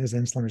person is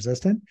insulin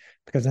resistant?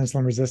 Because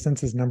insulin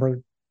resistance is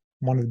one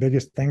of the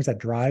biggest things that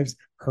drives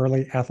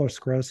early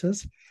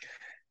atherosclerosis.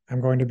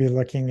 I'm going to be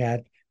looking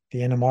at the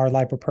NMR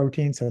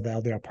lipoprotein, so the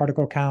LDL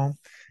particle count.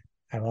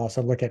 I will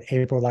also look at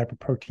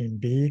apolipoprotein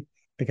B,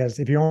 because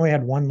if you only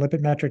had one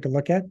lipid metric to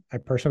look at, I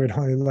personally would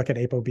only look at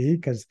ApoB,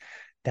 because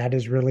that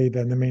is really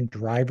the main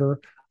driver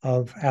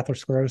of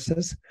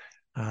atherosclerosis.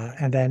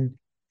 And then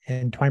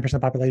in 20% of the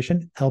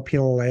population,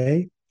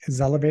 LPLA is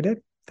elevated.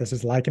 This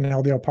is like an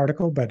LDL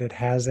particle, but it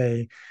has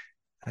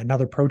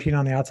another protein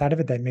on the outside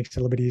of it that makes it a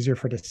little bit easier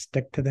for it to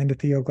stick to the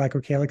endothelial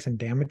glycocalyx and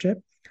damage it.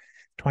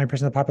 20% of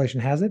the population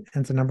has it,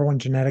 and it's the number one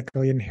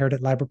genetically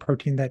inherited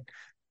lipoprotein that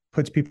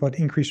puts people at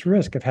increased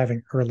risk of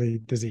having early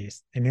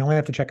disease. And you only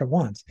have to check it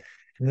once.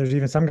 And there's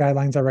even some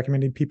guidelines that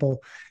recommending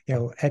people,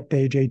 at the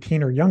age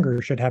 18 or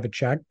younger should have it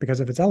checked, because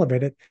if it's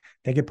elevated,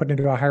 they get put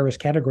into a high risk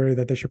category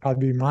that they should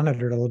probably be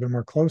monitored a little bit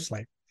more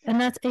closely. And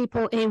that's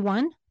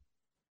ApoA1?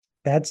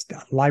 That's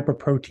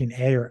lipoprotein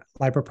A or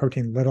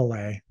lipoprotein little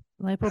a.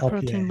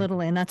 Lipoprotein LPA.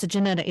 little a, and that's a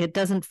genetic, it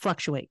doesn't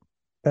fluctuate.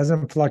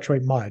 Doesn't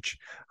fluctuate much.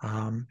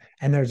 And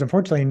there's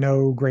unfortunately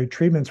no great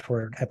treatments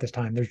for it at this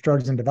time. There's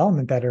drugs in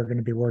development that are going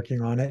to be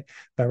working on it.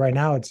 But right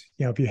now it's,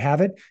 if you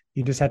have it,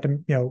 you just have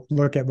to,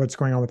 look at what's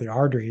going on with the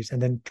arteries and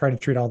then try to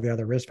treat all the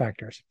other risk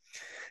factors.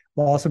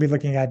 We'll also be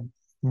looking at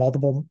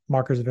multiple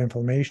markers of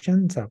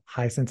inflammation. So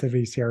high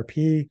sensitivity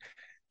CRP,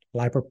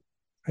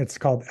 it's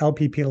called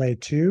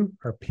LPPLA2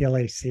 or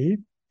PLAC.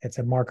 It's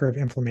a marker of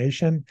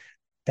inflammation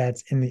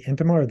that's in the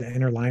intima or the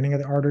inner lining of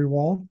the artery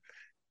wall.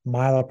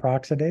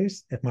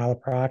 Myeloperoxidase, if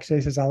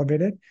myeloperoxidase is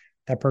elevated,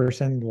 that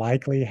person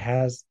likely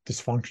has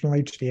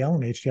dysfunctional HDL,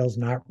 and HDL is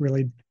not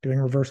really doing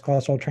reverse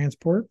cholesterol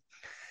transport.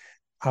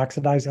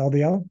 Oxidized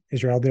LDL,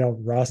 is your LDL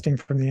rusting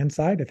from the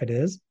inside? If it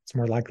is, it's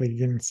more likely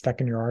getting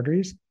stuck in your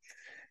arteries.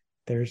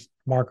 There's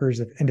markers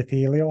of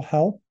endothelial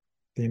health.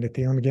 The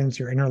endothelium, again, is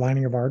your inner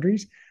lining of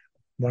arteries.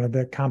 One of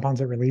the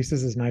compounds it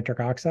releases is nitric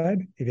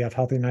oxide. If you have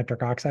healthy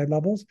nitric oxide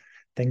levels,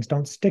 things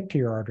don't stick to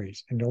your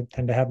arteries, and you'll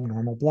tend to have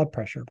normal blood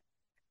pressure.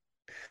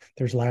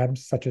 There's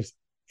labs such as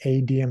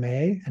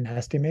ADMA and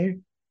SDMA,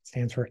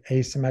 stands for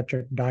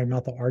asymmetric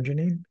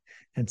dimethylarginine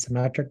and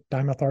symmetric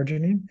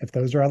dimethylarginine. If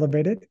those are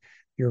elevated,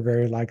 you're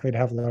very likely to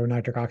have low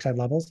nitric oxide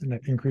levels and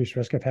an increased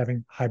risk of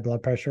having high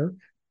blood pressure,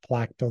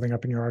 plaque building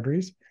up in your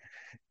arteries.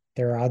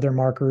 There are other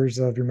markers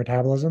of your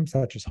metabolism,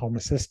 such as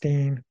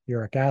homocysteine,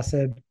 uric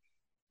acid.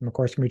 And of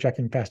course, you can be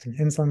checking fasting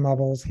insulin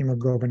levels,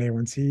 hemoglobin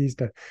A1Cs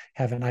to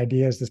have an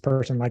idea, is this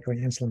person likely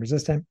insulin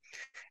resistant?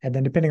 And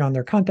then depending on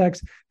their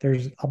context,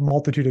 there's a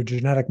multitude of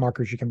genetic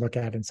markers you can look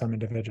at in some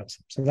individuals.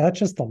 So that's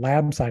just the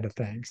lab side of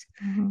things.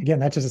 Mm-hmm. Again,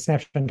 that's just a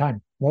snapshot in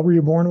time. What were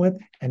you born with?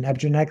 And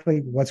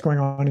epigenetically, what's going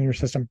on in your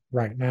system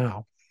right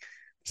now?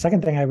 The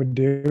second thing I would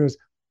do is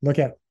look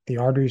at the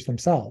arteries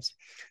themselves.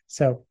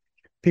 So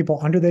people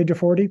under the age of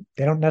 40,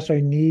 they don't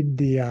necessarily need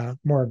the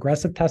more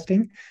aggressive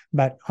testing,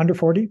 but under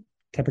 40,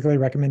 typically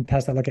recommend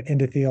tests that look at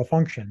endothelial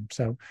function.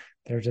 So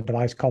there's a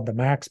device called the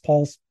Max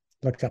Pulse,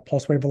 looks at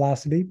pulse wave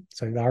velocity.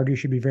 So the artery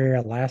should be very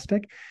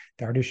elastic.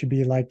 The artery should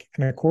be like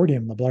an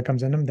accordion. The blood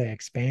comes in them, they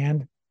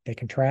expand, they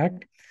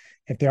contract.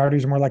 If the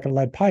arteries are more like a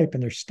lead pipe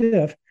and they're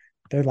stiff,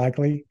 they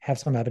likely have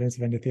some evidence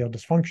of endothelial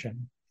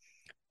dysfunction.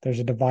 There's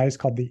a device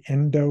called the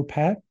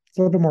EndoPAT. It's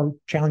a little bit more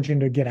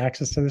challenging to get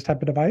access to this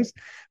type of device,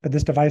 but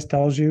this device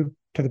tells you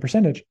to the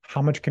percentage,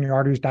 how much can your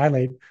arteries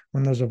dilate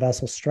when there's a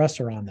vessel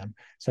stressor on them.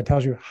 So it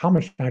tells you how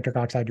much nitric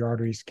oxide your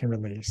arteries can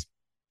release.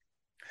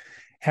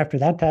 After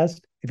that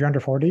test, if you're under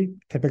 40,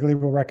 typically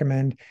we'll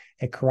recommend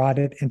a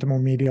carotid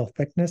intimomedial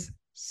thickness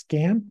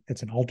scan.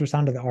 It's an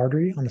ultrasound of the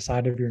artery on the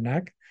side of your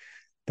neck.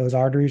 Those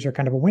arteries are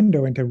kind of a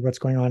window into what's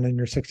going on in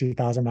your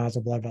 60,000 miles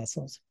of blood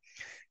vessels.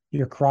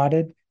 Your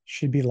carotid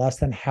should be less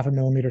than 0.5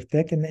 millimeter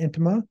thick in the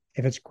intima.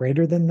 If it's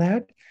greater than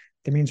that,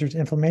 that means there's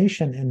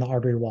inflammation in the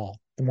artery wall.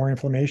 The more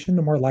inflammation,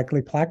 the more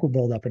likely plaque will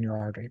build up in your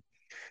artery.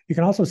 You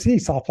can also see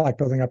soft plaque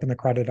building up in the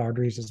carotid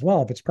arteries as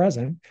well if it's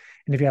present.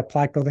 And if you have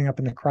plaque building up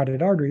in the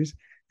carotid arteries,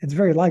 it's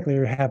very likely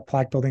to have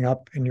plaque building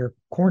up in your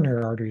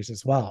coronary arteries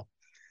as well.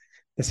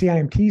 The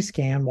CIMT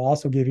scan will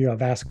also give you a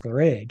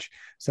vascular age.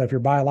 So if you're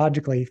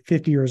biologically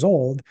 50 years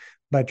old,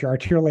 but your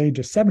arterial age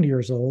is 70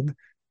 years old,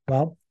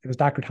 well, it was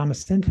Dr.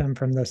 Thomas Stintman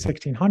from the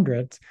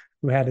 1600s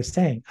who had a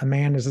saying, a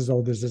man is as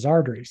old as his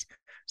arteries.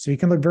 So you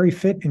can look very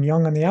fit and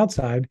young on the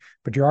outside,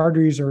 but your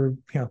arteries are,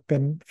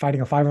 been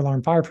fighting a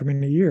 5-alarm fire for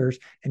many years,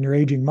 and you're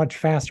aging much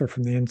faster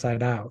from the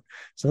inside out.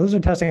 So those are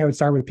testing I would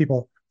start with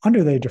people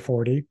under the age of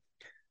 40.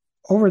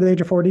 Over the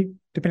age of 40,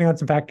 depending on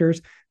some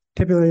factors,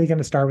 typically you're going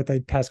to start with a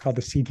test called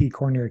the CT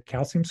coronary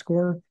calcium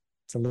score.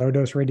 It's a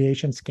low-dose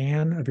radiation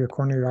scan of your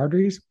coronary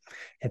arteries.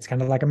 It's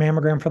kind of like a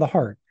mammogram for the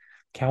heart.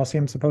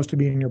 Calcium is supposed to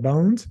be in your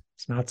bones.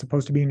 It's not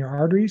supposed to be in your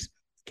arteries.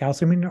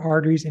 Calcium in your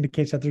arteries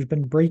indicates that there's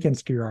been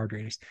break-ins to your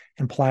arteries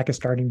and plaque is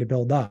starting to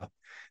build up.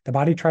 The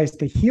body tries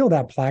to heal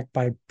that plaque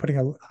by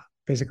putting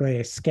basically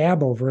a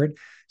scab over it,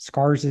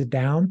 scars it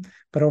down,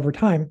 but over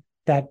time,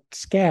 that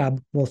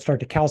scab will start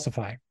to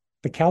calcify.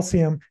 The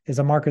calcium is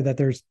a marker that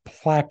there's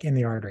plaque in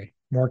the artery.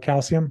 More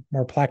calcium,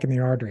 more plaque in the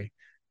artery.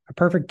 A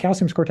perfect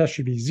calcium score test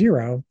should be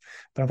 0,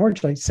 but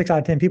unfortunately, 6 out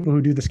of 10 people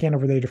who do the scan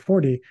over the age of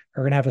 40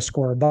 are going to have a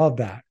score above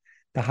that.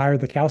 The higher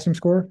the calcium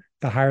score,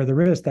 the higher the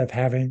risk of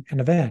having an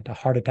event, a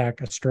heart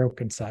attack, a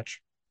stroke, and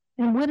such.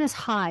 And what is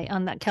high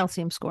on that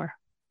calcium score?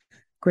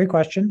 Great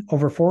question.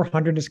 Over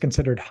 400 is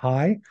considered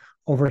high.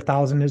 Over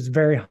 1,000 is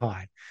very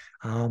high.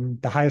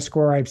 The highest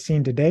score I've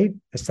seen to date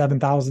is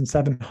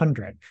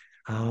 7,700.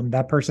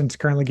 That person's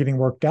currently getting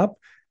worked up.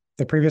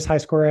 The previous high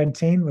score I had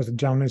seen was a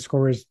gentleman whose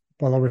score was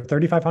well over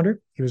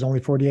 3,500. He was only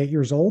 48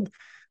 years old.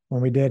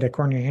 When we did a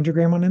coronary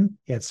angiogram on him,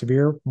 he had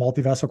severe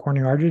multivessel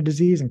coronary artery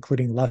disease,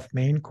 including left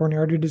main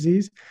coronary artery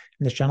disease.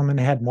 And this gentleman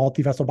had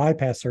multivessel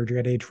bypass surgery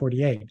at age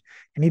 48.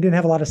 And he didn't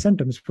have a lot of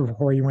symptoms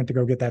before he went to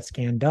go get that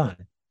scan done.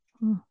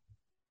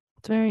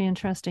 It's very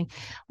interesting.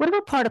 What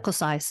about particle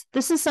size?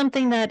 This is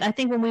something that I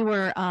think when we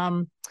were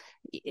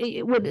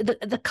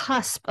the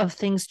cusp of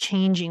things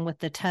changing with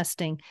the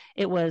testing,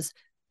 it was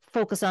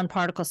focus on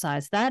particle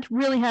size. That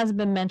really hasn't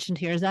been mentioned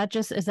here. Is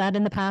that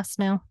in the past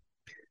now?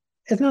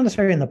 It's not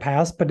necessarily in the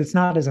past, but it's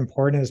not as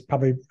important as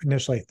probably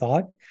initially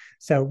thought.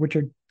 So what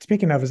you're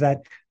speaking of is that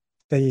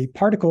the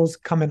particles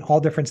come in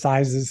all different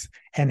sizes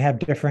and have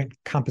different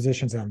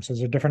compositions in them. So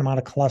there's a different amount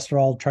of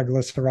cholesterol,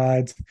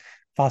 triglycerides,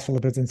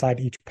 phospholipids inside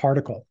each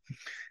particle.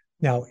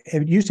 Now,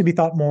 it used to be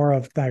thought more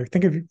of,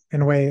 think of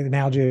in a way,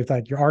 analogy of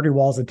like your artery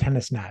wall is a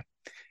tennis net.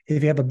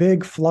 If you have a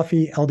big,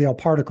 fluffy LDL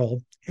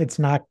particle, it's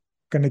not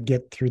going to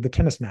get through the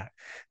tennis net.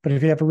 But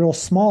if you have a real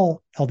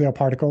small LDL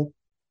particle,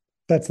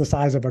 that's the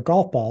size of a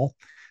golf ball,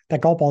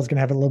 that golf ball is going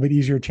to have a little bit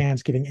easier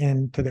chance getting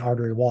into the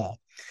artery wall.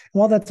 And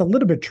while that's a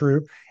little bit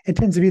true, it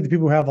tends to be the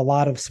people who have a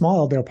lot of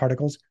small LDL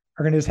particles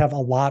are going to just have a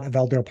lot of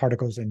LDL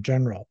particles in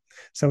general.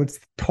 So it's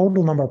the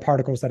total number of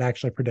particles that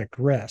actually predict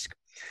risk.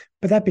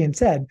 But that being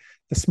said,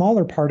 the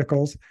smaller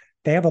particles,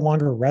 they have a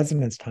longer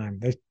residence time.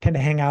 They tend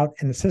to hang out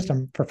in the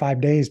system for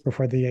 5 days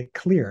before they get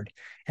cleared.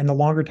 And the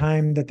longer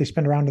time that they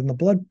spend around in the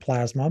blood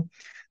plasma,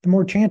 the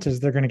more chances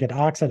they're going to get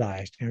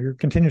oxidized. You're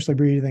continuously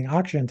breathing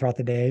oxygen throughout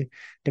the day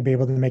to be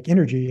able to make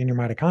energy in your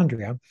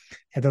mitochondria.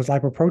 If those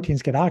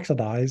lipoproteins get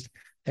oxidized,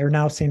 they're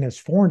now seen as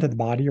foreign to the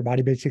body. Your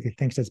body basically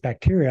thinks it's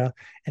bacteria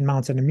and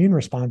mounts an immune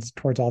response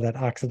towards all that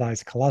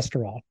oxidized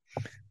cholesterol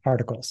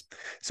particles.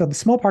 So the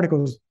small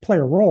particles play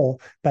a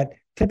role, but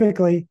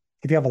typically,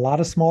 if you have a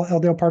lot of small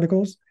LDL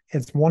particles,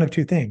 it's one of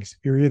two things.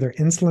 You're either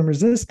insulin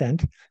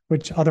resistant,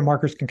 which other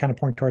markers can kind of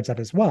point towards that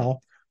as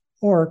well,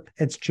 or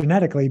it's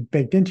genetically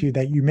baked into you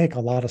that you make a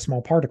lot of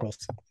small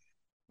particles.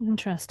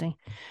 Interesting.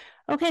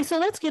 Okay, so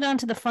let's get on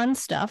to the fun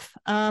stuff.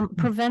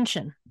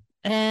 Prevention.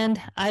 And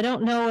I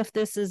don't know if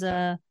this is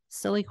a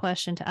silly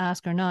question to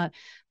ask or not,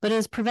 but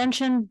is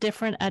prevention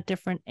different at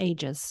different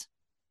ages?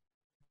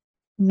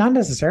 Not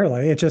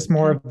necessarily. It's just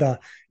more of the,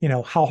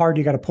 how hard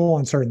you got to pull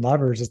on certain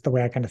levers is the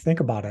way I kind of think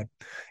about it.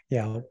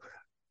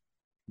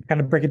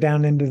 Kind of break it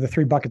down into the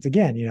three buckets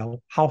again.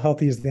 How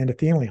healthy is the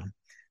endothelium?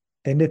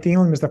 The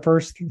endothelium is the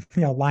first,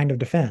 line of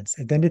defense.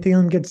 If the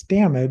endothelium gets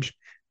damaged,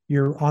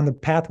 you're on the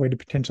pathway to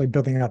potentially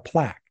building up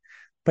plaque.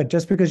 But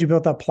just because you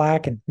built up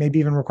plaque and maybe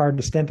even required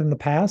a stent in the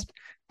past,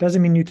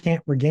 doesn't mean you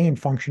can't regain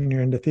function in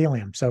your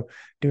endothelium. So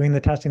doing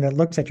the testing that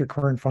looks at your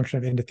current function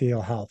of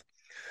endothelial health.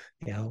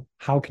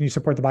 How can you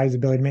support the body's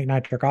ability to make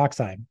nitric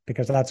oxide?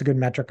 Because that's a good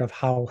metric of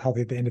how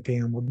healthy the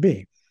endothelium will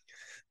be.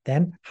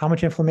 Then how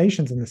much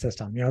inflammation is in the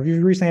system? If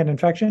you recently had an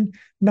infection,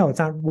 no, it's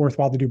not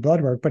worthwhile to do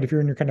blood work. But if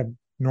you're in your kind of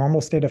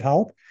normal state of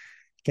health,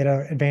 get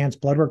an advanced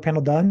blood work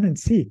panel done and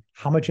see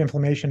how much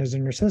inflammation is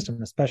in your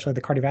system, especially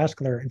the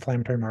cardiovascular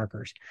inflammatory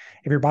markers.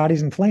 If your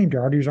body's inflamed,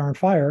 your arteries are on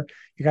fire,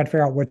 you got to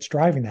figure out what's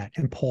driving that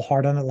and pull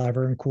hard on the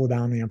lever and cool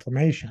down the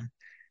inflammation.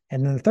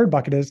 And then the third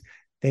bucket is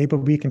the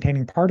ApoB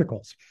containing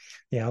particles.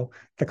 The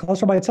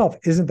cholesterol by itself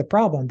isn't the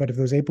problem, but if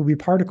those ApoB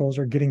particles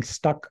are getting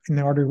stuck in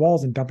the artery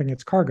walls and dumping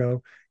its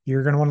cargo,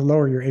 you're going to want to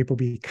lower your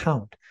ApoB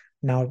count.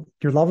 Now,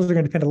 your levels are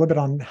going to depend a little bit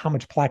on how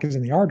much plaque is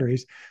in the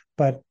arteries,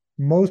 but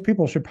most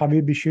people should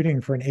probably be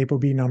shooting for an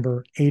ApoB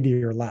number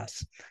 80 or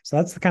less. So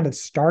that's the kind of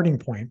starting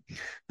point.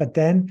 But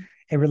then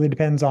it really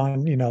depends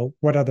on,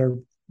 what other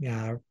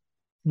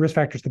risk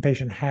factors the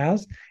patient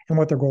has and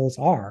what their goals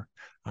are.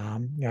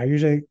 I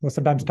usually will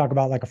sometimes talk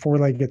about like a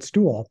four-legged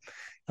stool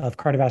of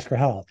cardiovascular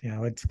health.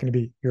 It's going to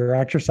be your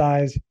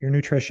exercise, your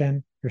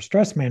nutrition, your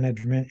stress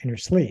management, and your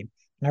sleep.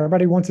 And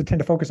everybody wants to tend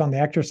to focus on the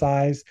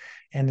exercise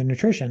and the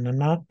nutrition. I'm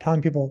not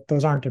telling people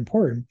those aren't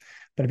important,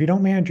 but if you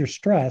don't manage your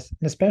stress,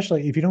 and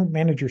especially if you don't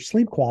manage your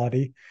sleep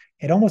quality,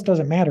 it almost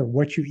doesn't matter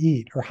what you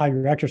eat or how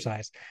you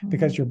exercise,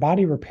 because your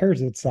body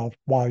repairs itself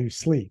while you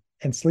sleep.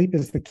 And sleep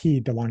is the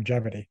key to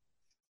longevity.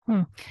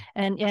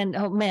 And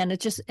oh man,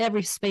 it's just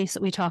every space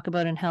that we talk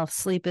about in health,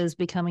 sleep is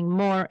becoming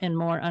more and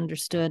more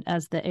understood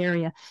as the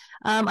area.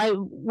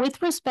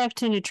 With respect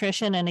to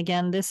nutrition, and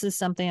again, this is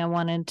something I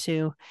wanted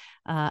to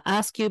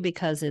ask you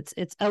because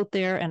it's out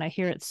there and I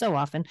hear it so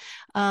often.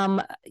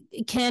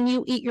 Can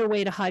you eat your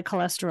way to high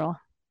cholesterol?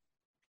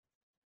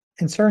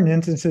 In certain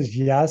instances,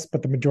 yes,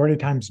 but the majority of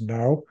times,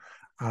 no.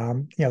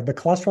 The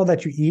cholesterol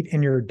that you eat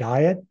in your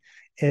diet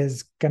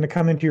is going to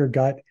come into your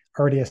gut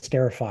already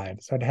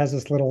esterified. So it has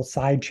this little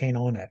side chain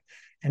on it.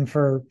 And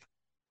for,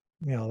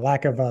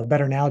 lack of a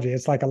better analogy,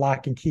 it's like a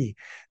lock and key.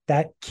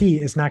 That key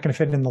is not going to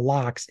fit in the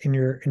locks in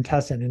your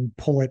intestine and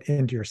pull it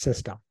into your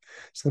system.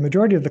 So the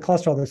majority of the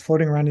cholesterol that's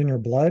floating around in your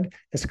blood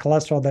is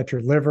cholesterol that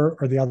your liver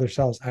or the other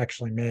cells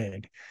actually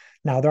made.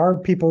 Now, there are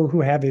people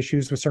who have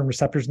issues with certain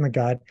receptors in the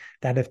gut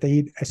that if they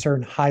eat a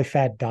certain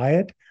high-fat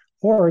diet,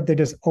 or they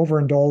just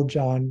overindulge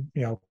on,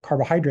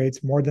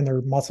 carbohydrates more than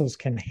their muscles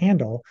can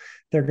handle,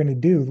 they're going to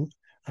do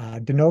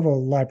de novo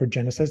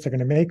lipogenesis. They're going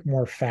to make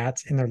more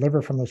fats in their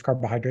liver from those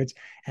carbohydrates,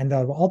 and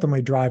they'll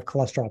ultimately drive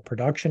cholesterol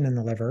production in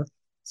the liver.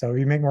 So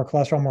you make more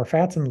cholesterol, more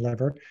fats in the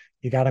liver,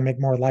 you got to make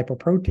more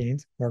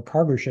lipoproteins, more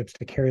cargo ships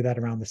to carry that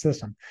around the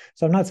system.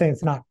 So I'm not saying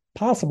it's not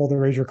possible to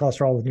raise your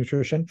cholesterol with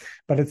nutrition,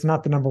 but it's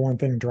not the number one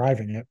thing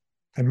driving it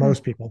in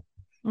most people.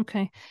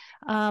 Okay.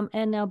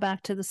 And now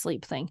back to the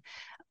sleep thing.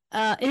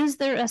 Is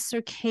there a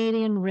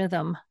circadian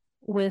rhythm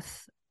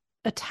with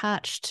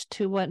attached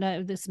to what,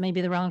 this may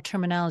be the wrong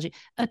terminology,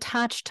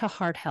 attached to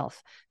heart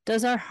health?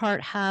 Does our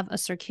heart have a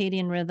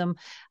circadian rhythm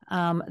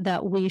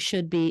that we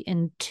should be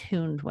in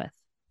tune with?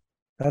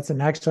 That's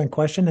an excellent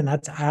question. And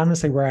that's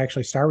honestly where I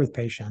actually start with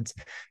patients.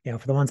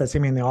 For the ones that see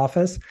me in the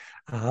office,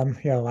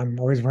 I'm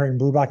always wearing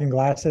blue blocking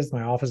glasses.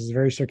 My office is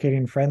very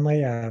circadian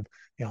friendly. I have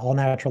all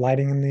natural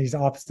lighting in these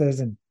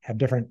offices and have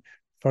different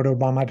photo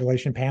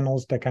biomodulation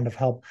panels to kind of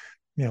help,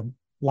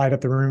 light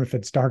up the room if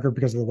it's darker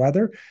because of the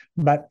weather.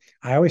 But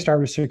I always start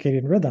with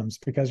circadian rhythms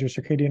because your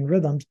circadian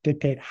rhythms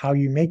dictate how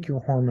you make your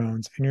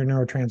hormones and your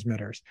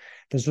neurotransmitters.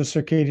 There's a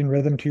circadian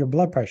rhythm to your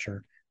blood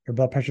pressure. Your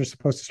blood pressure is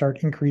supposed to start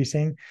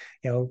increasing,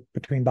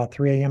 between about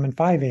 3 a.m. and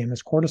 5 a.m.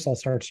 as cortisol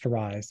starts to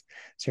rise.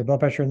 So your blood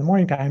pressure in the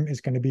morning time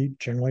is going to be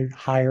generally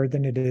higher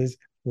than it is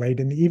late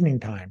in the evening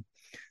time.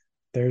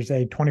 There's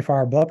a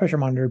 24-hour blood pressure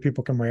monitor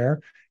people can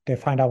wear to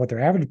find out what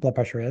their average blood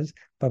pressure is,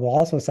 but will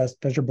also assess,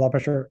 does your blood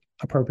pressure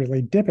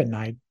appropriately dip at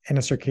night in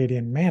a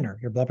circadian manner?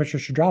 Your blood pressure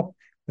should drop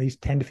at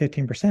least 10 to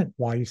 15%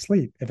 while you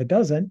sleep. If it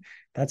doesn't,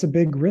 that's a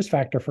big risk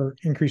factor for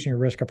increasing your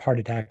risk of heart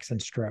attacks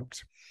and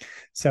strokes.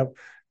 So,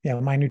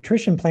 my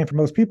nutrition plan for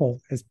most people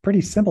is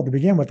pretty simple to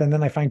begin with, and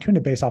then I fine-tune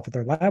it based off of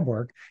their lab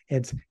work.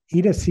 It's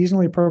eat a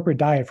seasonally appropriate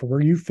diet for where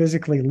you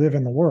physically live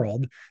in the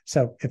world.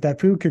 So if that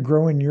food could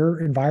grow in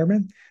your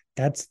environment,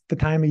 that's the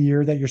time of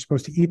year that you're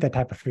supposed to eat that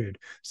type of food.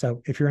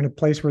 So if you're in a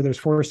place where there's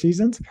 4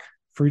 seasons,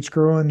 fruits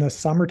grow in the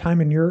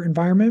summertime in your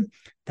environment,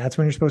 that's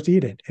when you're supposed to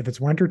eat it. If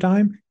it's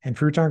wintertime and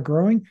fruits aren't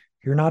growing,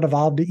 you're not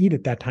evolved to eat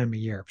it that time of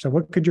year. So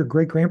what could your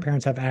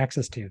great-grandparents have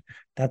access to?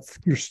 That's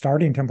your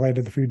starting template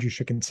of the food you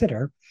should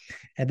consider.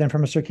 And then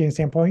from a circadian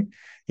standpoint,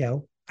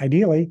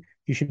 ideally,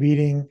 you should be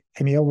eating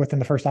a meal within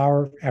the first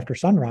hour after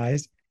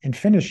sunrise and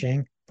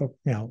finishing,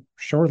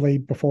 shortly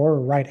before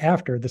or right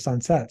after the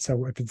sun sets.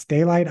 So if it's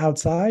daylight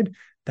outside,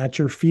 that's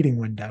your feeding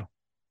window.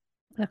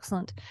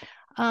 Excellent.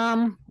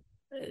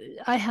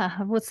 I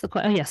have, what's the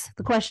question? Yes,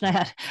 the question I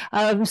had.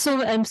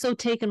 I'm so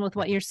taken with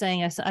what you're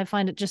saying. I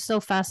find it just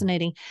so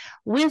fascinating.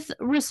 With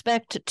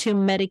respect to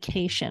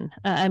medication,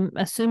 I'm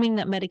assuming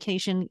that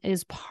medication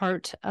is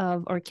part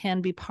of, or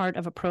can be part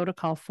of, a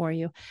protocol for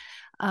you,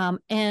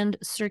 and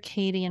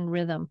circadian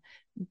rhythm.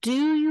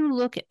 Do you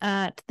look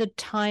at the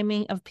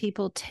timing of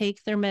people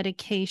take their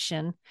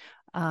medication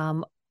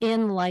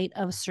in light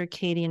of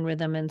circadian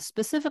rhythm? And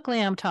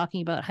specifically, I'm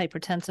talking about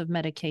hypertensive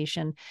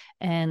medication.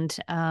 And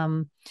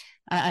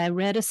I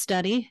read a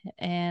study,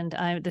 and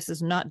this is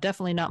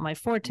definitely not my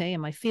forte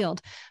in my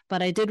field,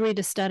 but I did read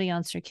a study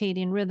on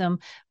circadian rhythm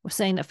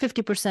saying that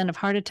 50% of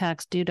heart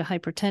attacks due to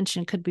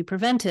hypertension could be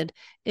prevented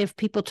if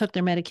people took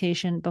their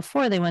medication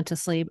before they went to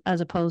sleep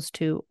as opposed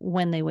to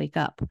when they wake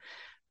up.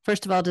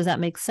 First of all, does that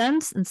make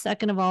sense? And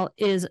second of all,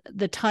 is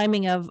the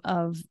timing of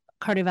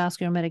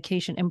cardiovascular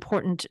medication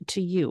important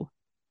to you?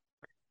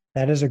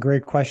 That is a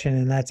great question,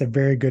 and that's a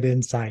very good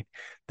insight.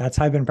 That's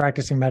how I've been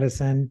practicing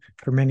medicine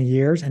for many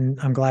years, and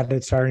I'm glad that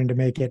it's starting to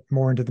make it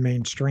more into the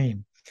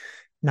mainstream.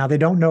 Now, they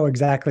don't know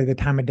exactly the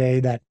time of day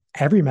that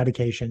every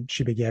medication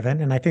should be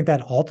given, and I think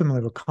that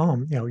ultimately will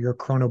come, your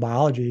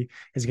chronobiology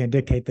is going to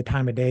dictate the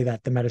time of day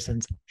that the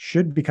medicines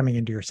should be coming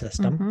into your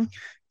system. Mm-hmm.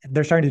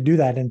 They're starting to do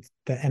that,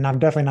 and I'm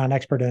definitely not an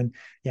expert in,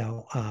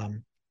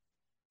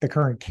 the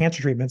current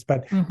cancer treatments,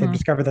 but mm-hmm. they've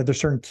discovered that there's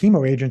certain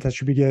chemo agents that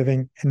should be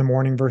giving in the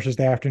morning versus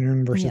the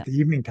afternoon versus the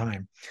evening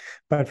time.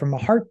 But from a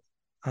heart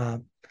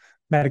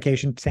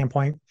medication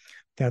standpoint,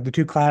 the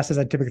 2 classes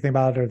I typically think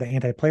about are the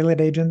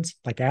antiplatelet agents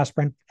like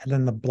aspirin and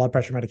then the blood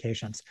pressure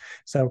medications.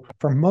 So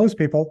for most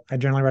people, I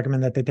generally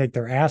recommend that they take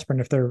their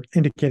aspirin if they're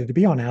indicated to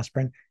be on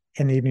aspirin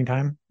in the evening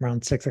time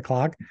around 6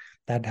 o'clock.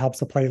 That helps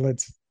the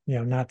platelets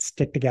not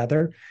stick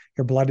together.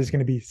 Your blood is going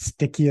to be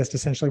stickiest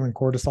essentially when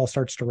cortisol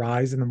starts to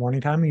rise in the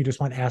morning time. And you just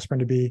want aspirin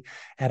to be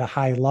at a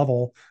high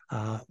level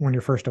when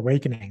you're first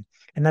awakening.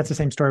 And that's the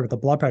same story with the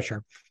blood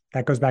pressure.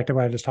 That goes back to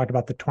what I just talked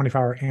about, the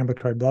 24-hour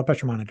ambulatory blood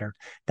pressure monitor.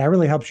 That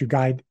really helps you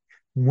guide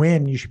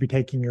when you should be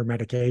taking your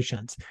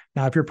medications.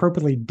 Now, if you're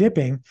appropriately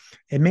dipping,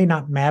 it may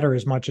not matter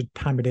as much a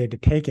time of day to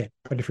take it.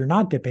 But if you're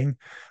not dipping,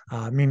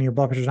 meaning your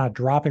blood pressure is not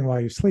dropping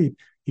while you sleep,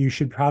 you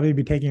should probably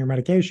be taking your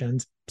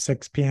medications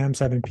 6 p.m.,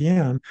 7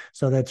 p.m.,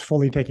 so that's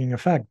fully taking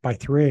effect by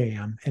 3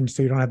 a.m. And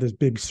so you don't have this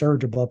big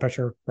surge of blood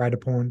pressure right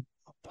upon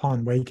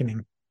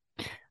awakening.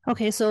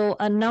 Okay, so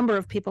a number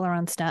of people are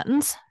on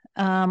statins.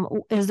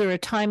 Is there a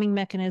timing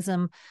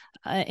mechanism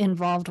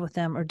involved with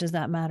them, or does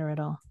that matter at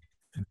all?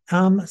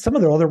 Some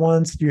of the older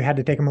ones, you had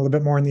to take them a little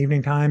bit more in the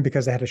evening time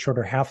because they had a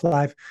shorter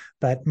half-life.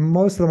 But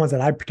most of the ones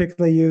that I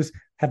particularly use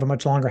have a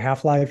much longer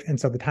half-life. And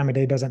so the time of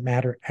day doesn't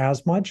matter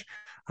as much.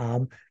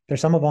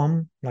 There's some of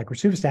them, like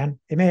rosuvastatin,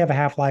 it may have a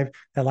half-life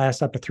that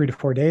lasts up to 3 to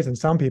 4 days in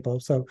some people.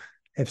 So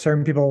if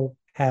certain people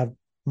have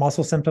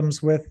muscle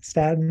symptoms with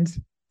statins,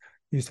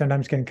 you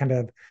sometimes can kind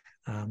of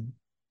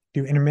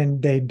do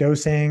intermittent day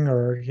dosing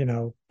or,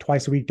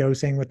 twice a week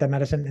dosing with that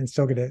medicine and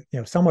still get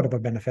somewhat of a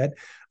benefit.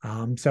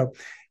 So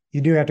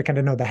you do have to kind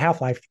of know the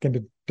half-life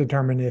can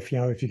determine if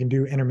you can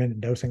do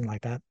intermittent dosing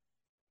like that.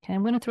 Okay,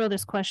 I'm going to throw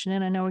this question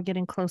in. I know we're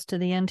getting close to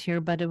the end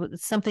here, but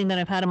it's something that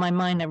I've had in my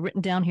mind. I've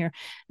written down here,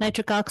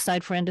 nitric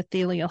oxide for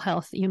endothelial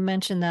health. You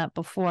mentioned that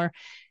before.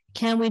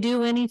 Can we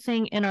do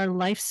anything in our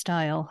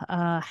lifestyle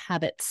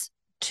habits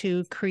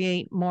to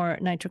create more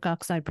nitric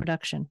oxide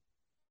production?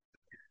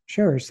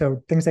 Sure.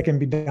 So things that can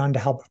be done to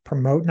help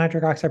promote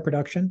nitric oxide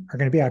production are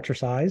going to be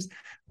exercise.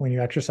 When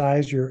you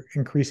exercise, you're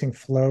increasing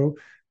flow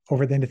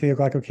over the endothelial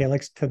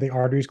glycocalyx to the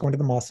arteries going to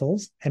the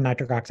muscles, and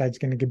nitric oxide is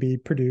going to be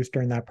produced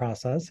during that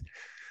process.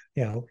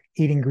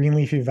 Eating green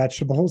leafy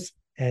vegetables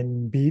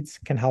and beets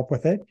can help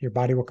with it. Your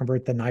body will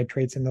convert the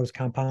nitrates in those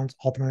compounds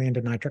ultimately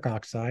into nitric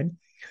oxide.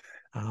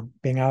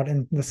 Being out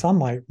in the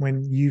sunlight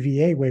when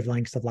UVA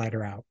wavelengths of light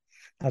are out.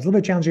 Now, it's a little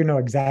bit challenging to know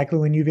exactly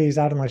when UVA is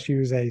out unless you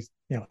use a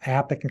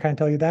app that can kind of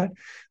tell you that.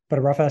 But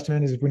a rough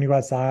estimate is when you go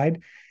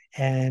outside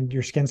and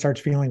your skin starts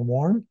feeling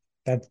warm,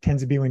 that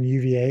tends to be when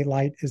UVA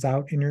light is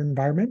out in your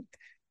environment.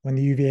 When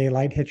the UVA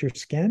light hits your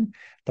skin,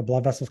 the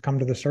blood vessels come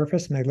to the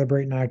surface and they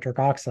liberate nitric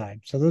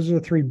oxide. So those are the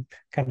three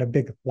kind of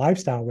big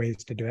lifestyle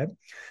ways to do it.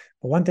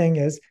 But one thing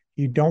is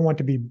you don't want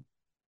to be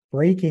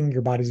breaking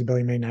your body's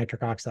ability to make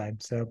nitric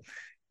oxide. So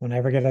when I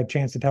ever get a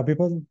chance to tell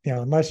people,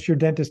 unless your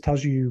dentist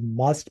tells you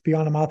must be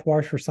on a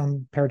mouthwash for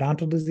some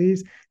periodontal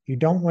disease, you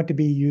don't want to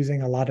be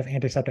using a lot of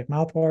antiseptic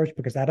mouthwash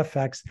because that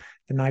affects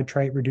the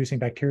nitrate reducing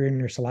bacteria in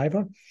your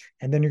saliva.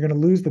 And then you're going to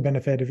lose the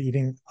benefit of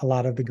eating a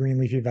lot of the green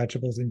leafy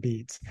vegetables and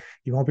beets.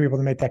 You won't be able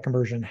to make that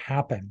conversion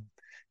happen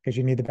because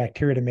you need the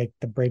bacteria to make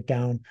the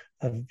breakdown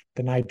of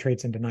the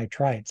nitrates into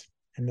nitrites.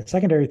 And the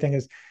secondary thing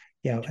is,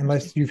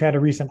 unless you've had a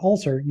recent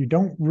ulcer, you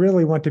don't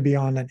really want to be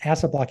on an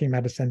acid blocking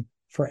medicine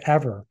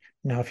forever.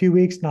 Now, a few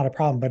weeks, not a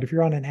problem. But if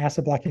you're on an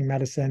acid blocking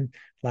medicine,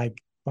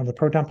 like one of the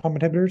proton pump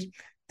inhibitors,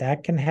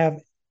 that can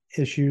have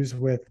issues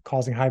with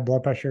causing high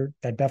blood pressure.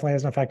 That definitely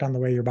has an effect on the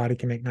way your body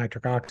can make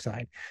nitric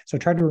oxide. So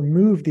try to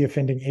remove the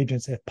offending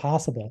agents if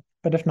possible.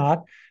 But if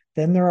not,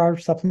 then there are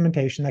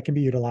supplementation that can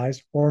be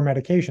utilized or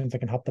medications that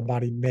can help the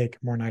body make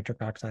more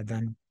nitric oxide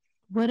then.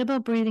 What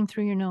about breathing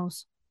through your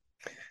nose?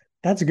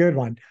 That's a good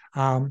one.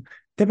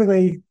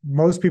 Typically,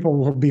 most people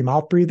will be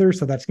mouth breathers,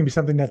 so that's going to be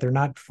something that they're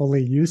not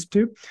fully used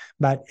to.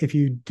 But if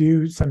you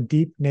do some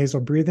deep nasal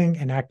breathing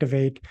and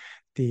activate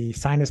the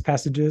sinus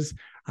passages,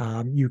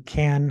 you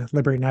can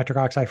liberate nitric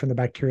oxide from the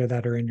bacteria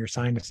that are in your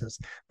sinuses.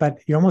 But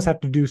you almost have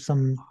to do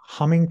some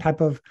humming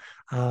type of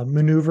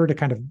maneuver to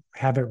kind of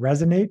have it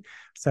resonate.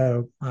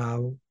 So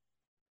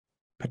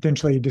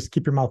potentially just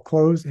keep your mouth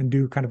closed and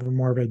do kind of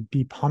more of a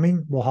deep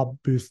humming will help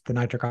boost the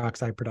nitric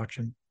oxide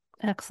production.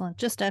 Excellent.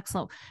 Just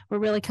excellent. We're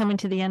really coming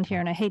to the end here,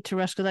 and I hate to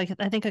rush because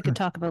I think I could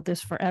talk about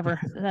this forever.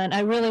 And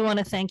I really want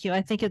to thank you.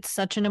 I think it's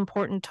such an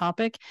important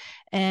topic,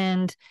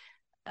 and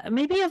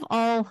maybe of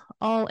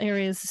all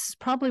areas, this is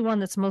probably one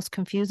that's most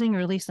confusing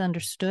or at least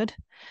understood.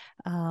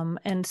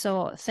 And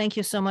so thank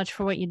you so much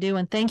for what you do,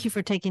 and thank you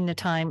for taking the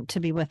time to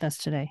be with us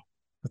today.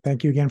 Well,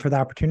 thank you again for the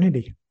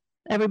opportunity.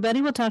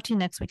 Everybody, we'll talk to you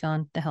next week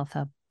on The Health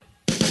Hub.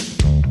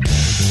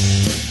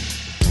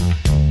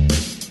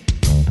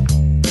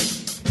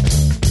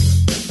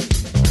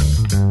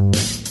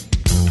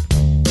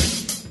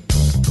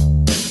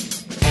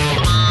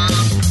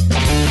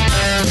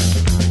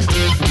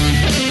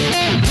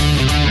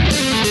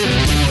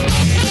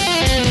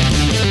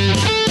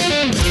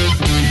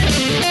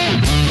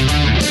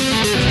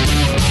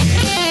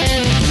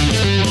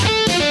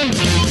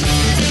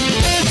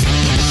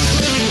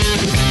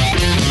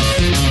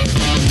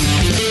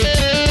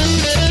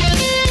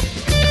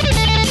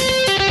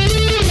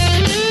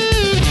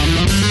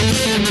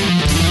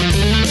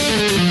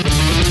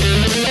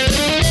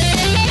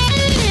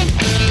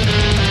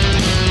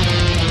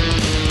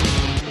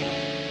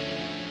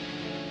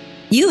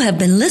 You have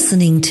been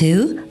listening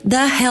to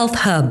The Health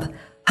Hub,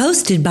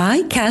 hosted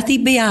by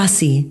Kathy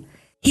Biasi,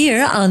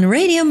 here on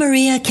Radio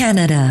Maria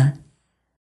Canada.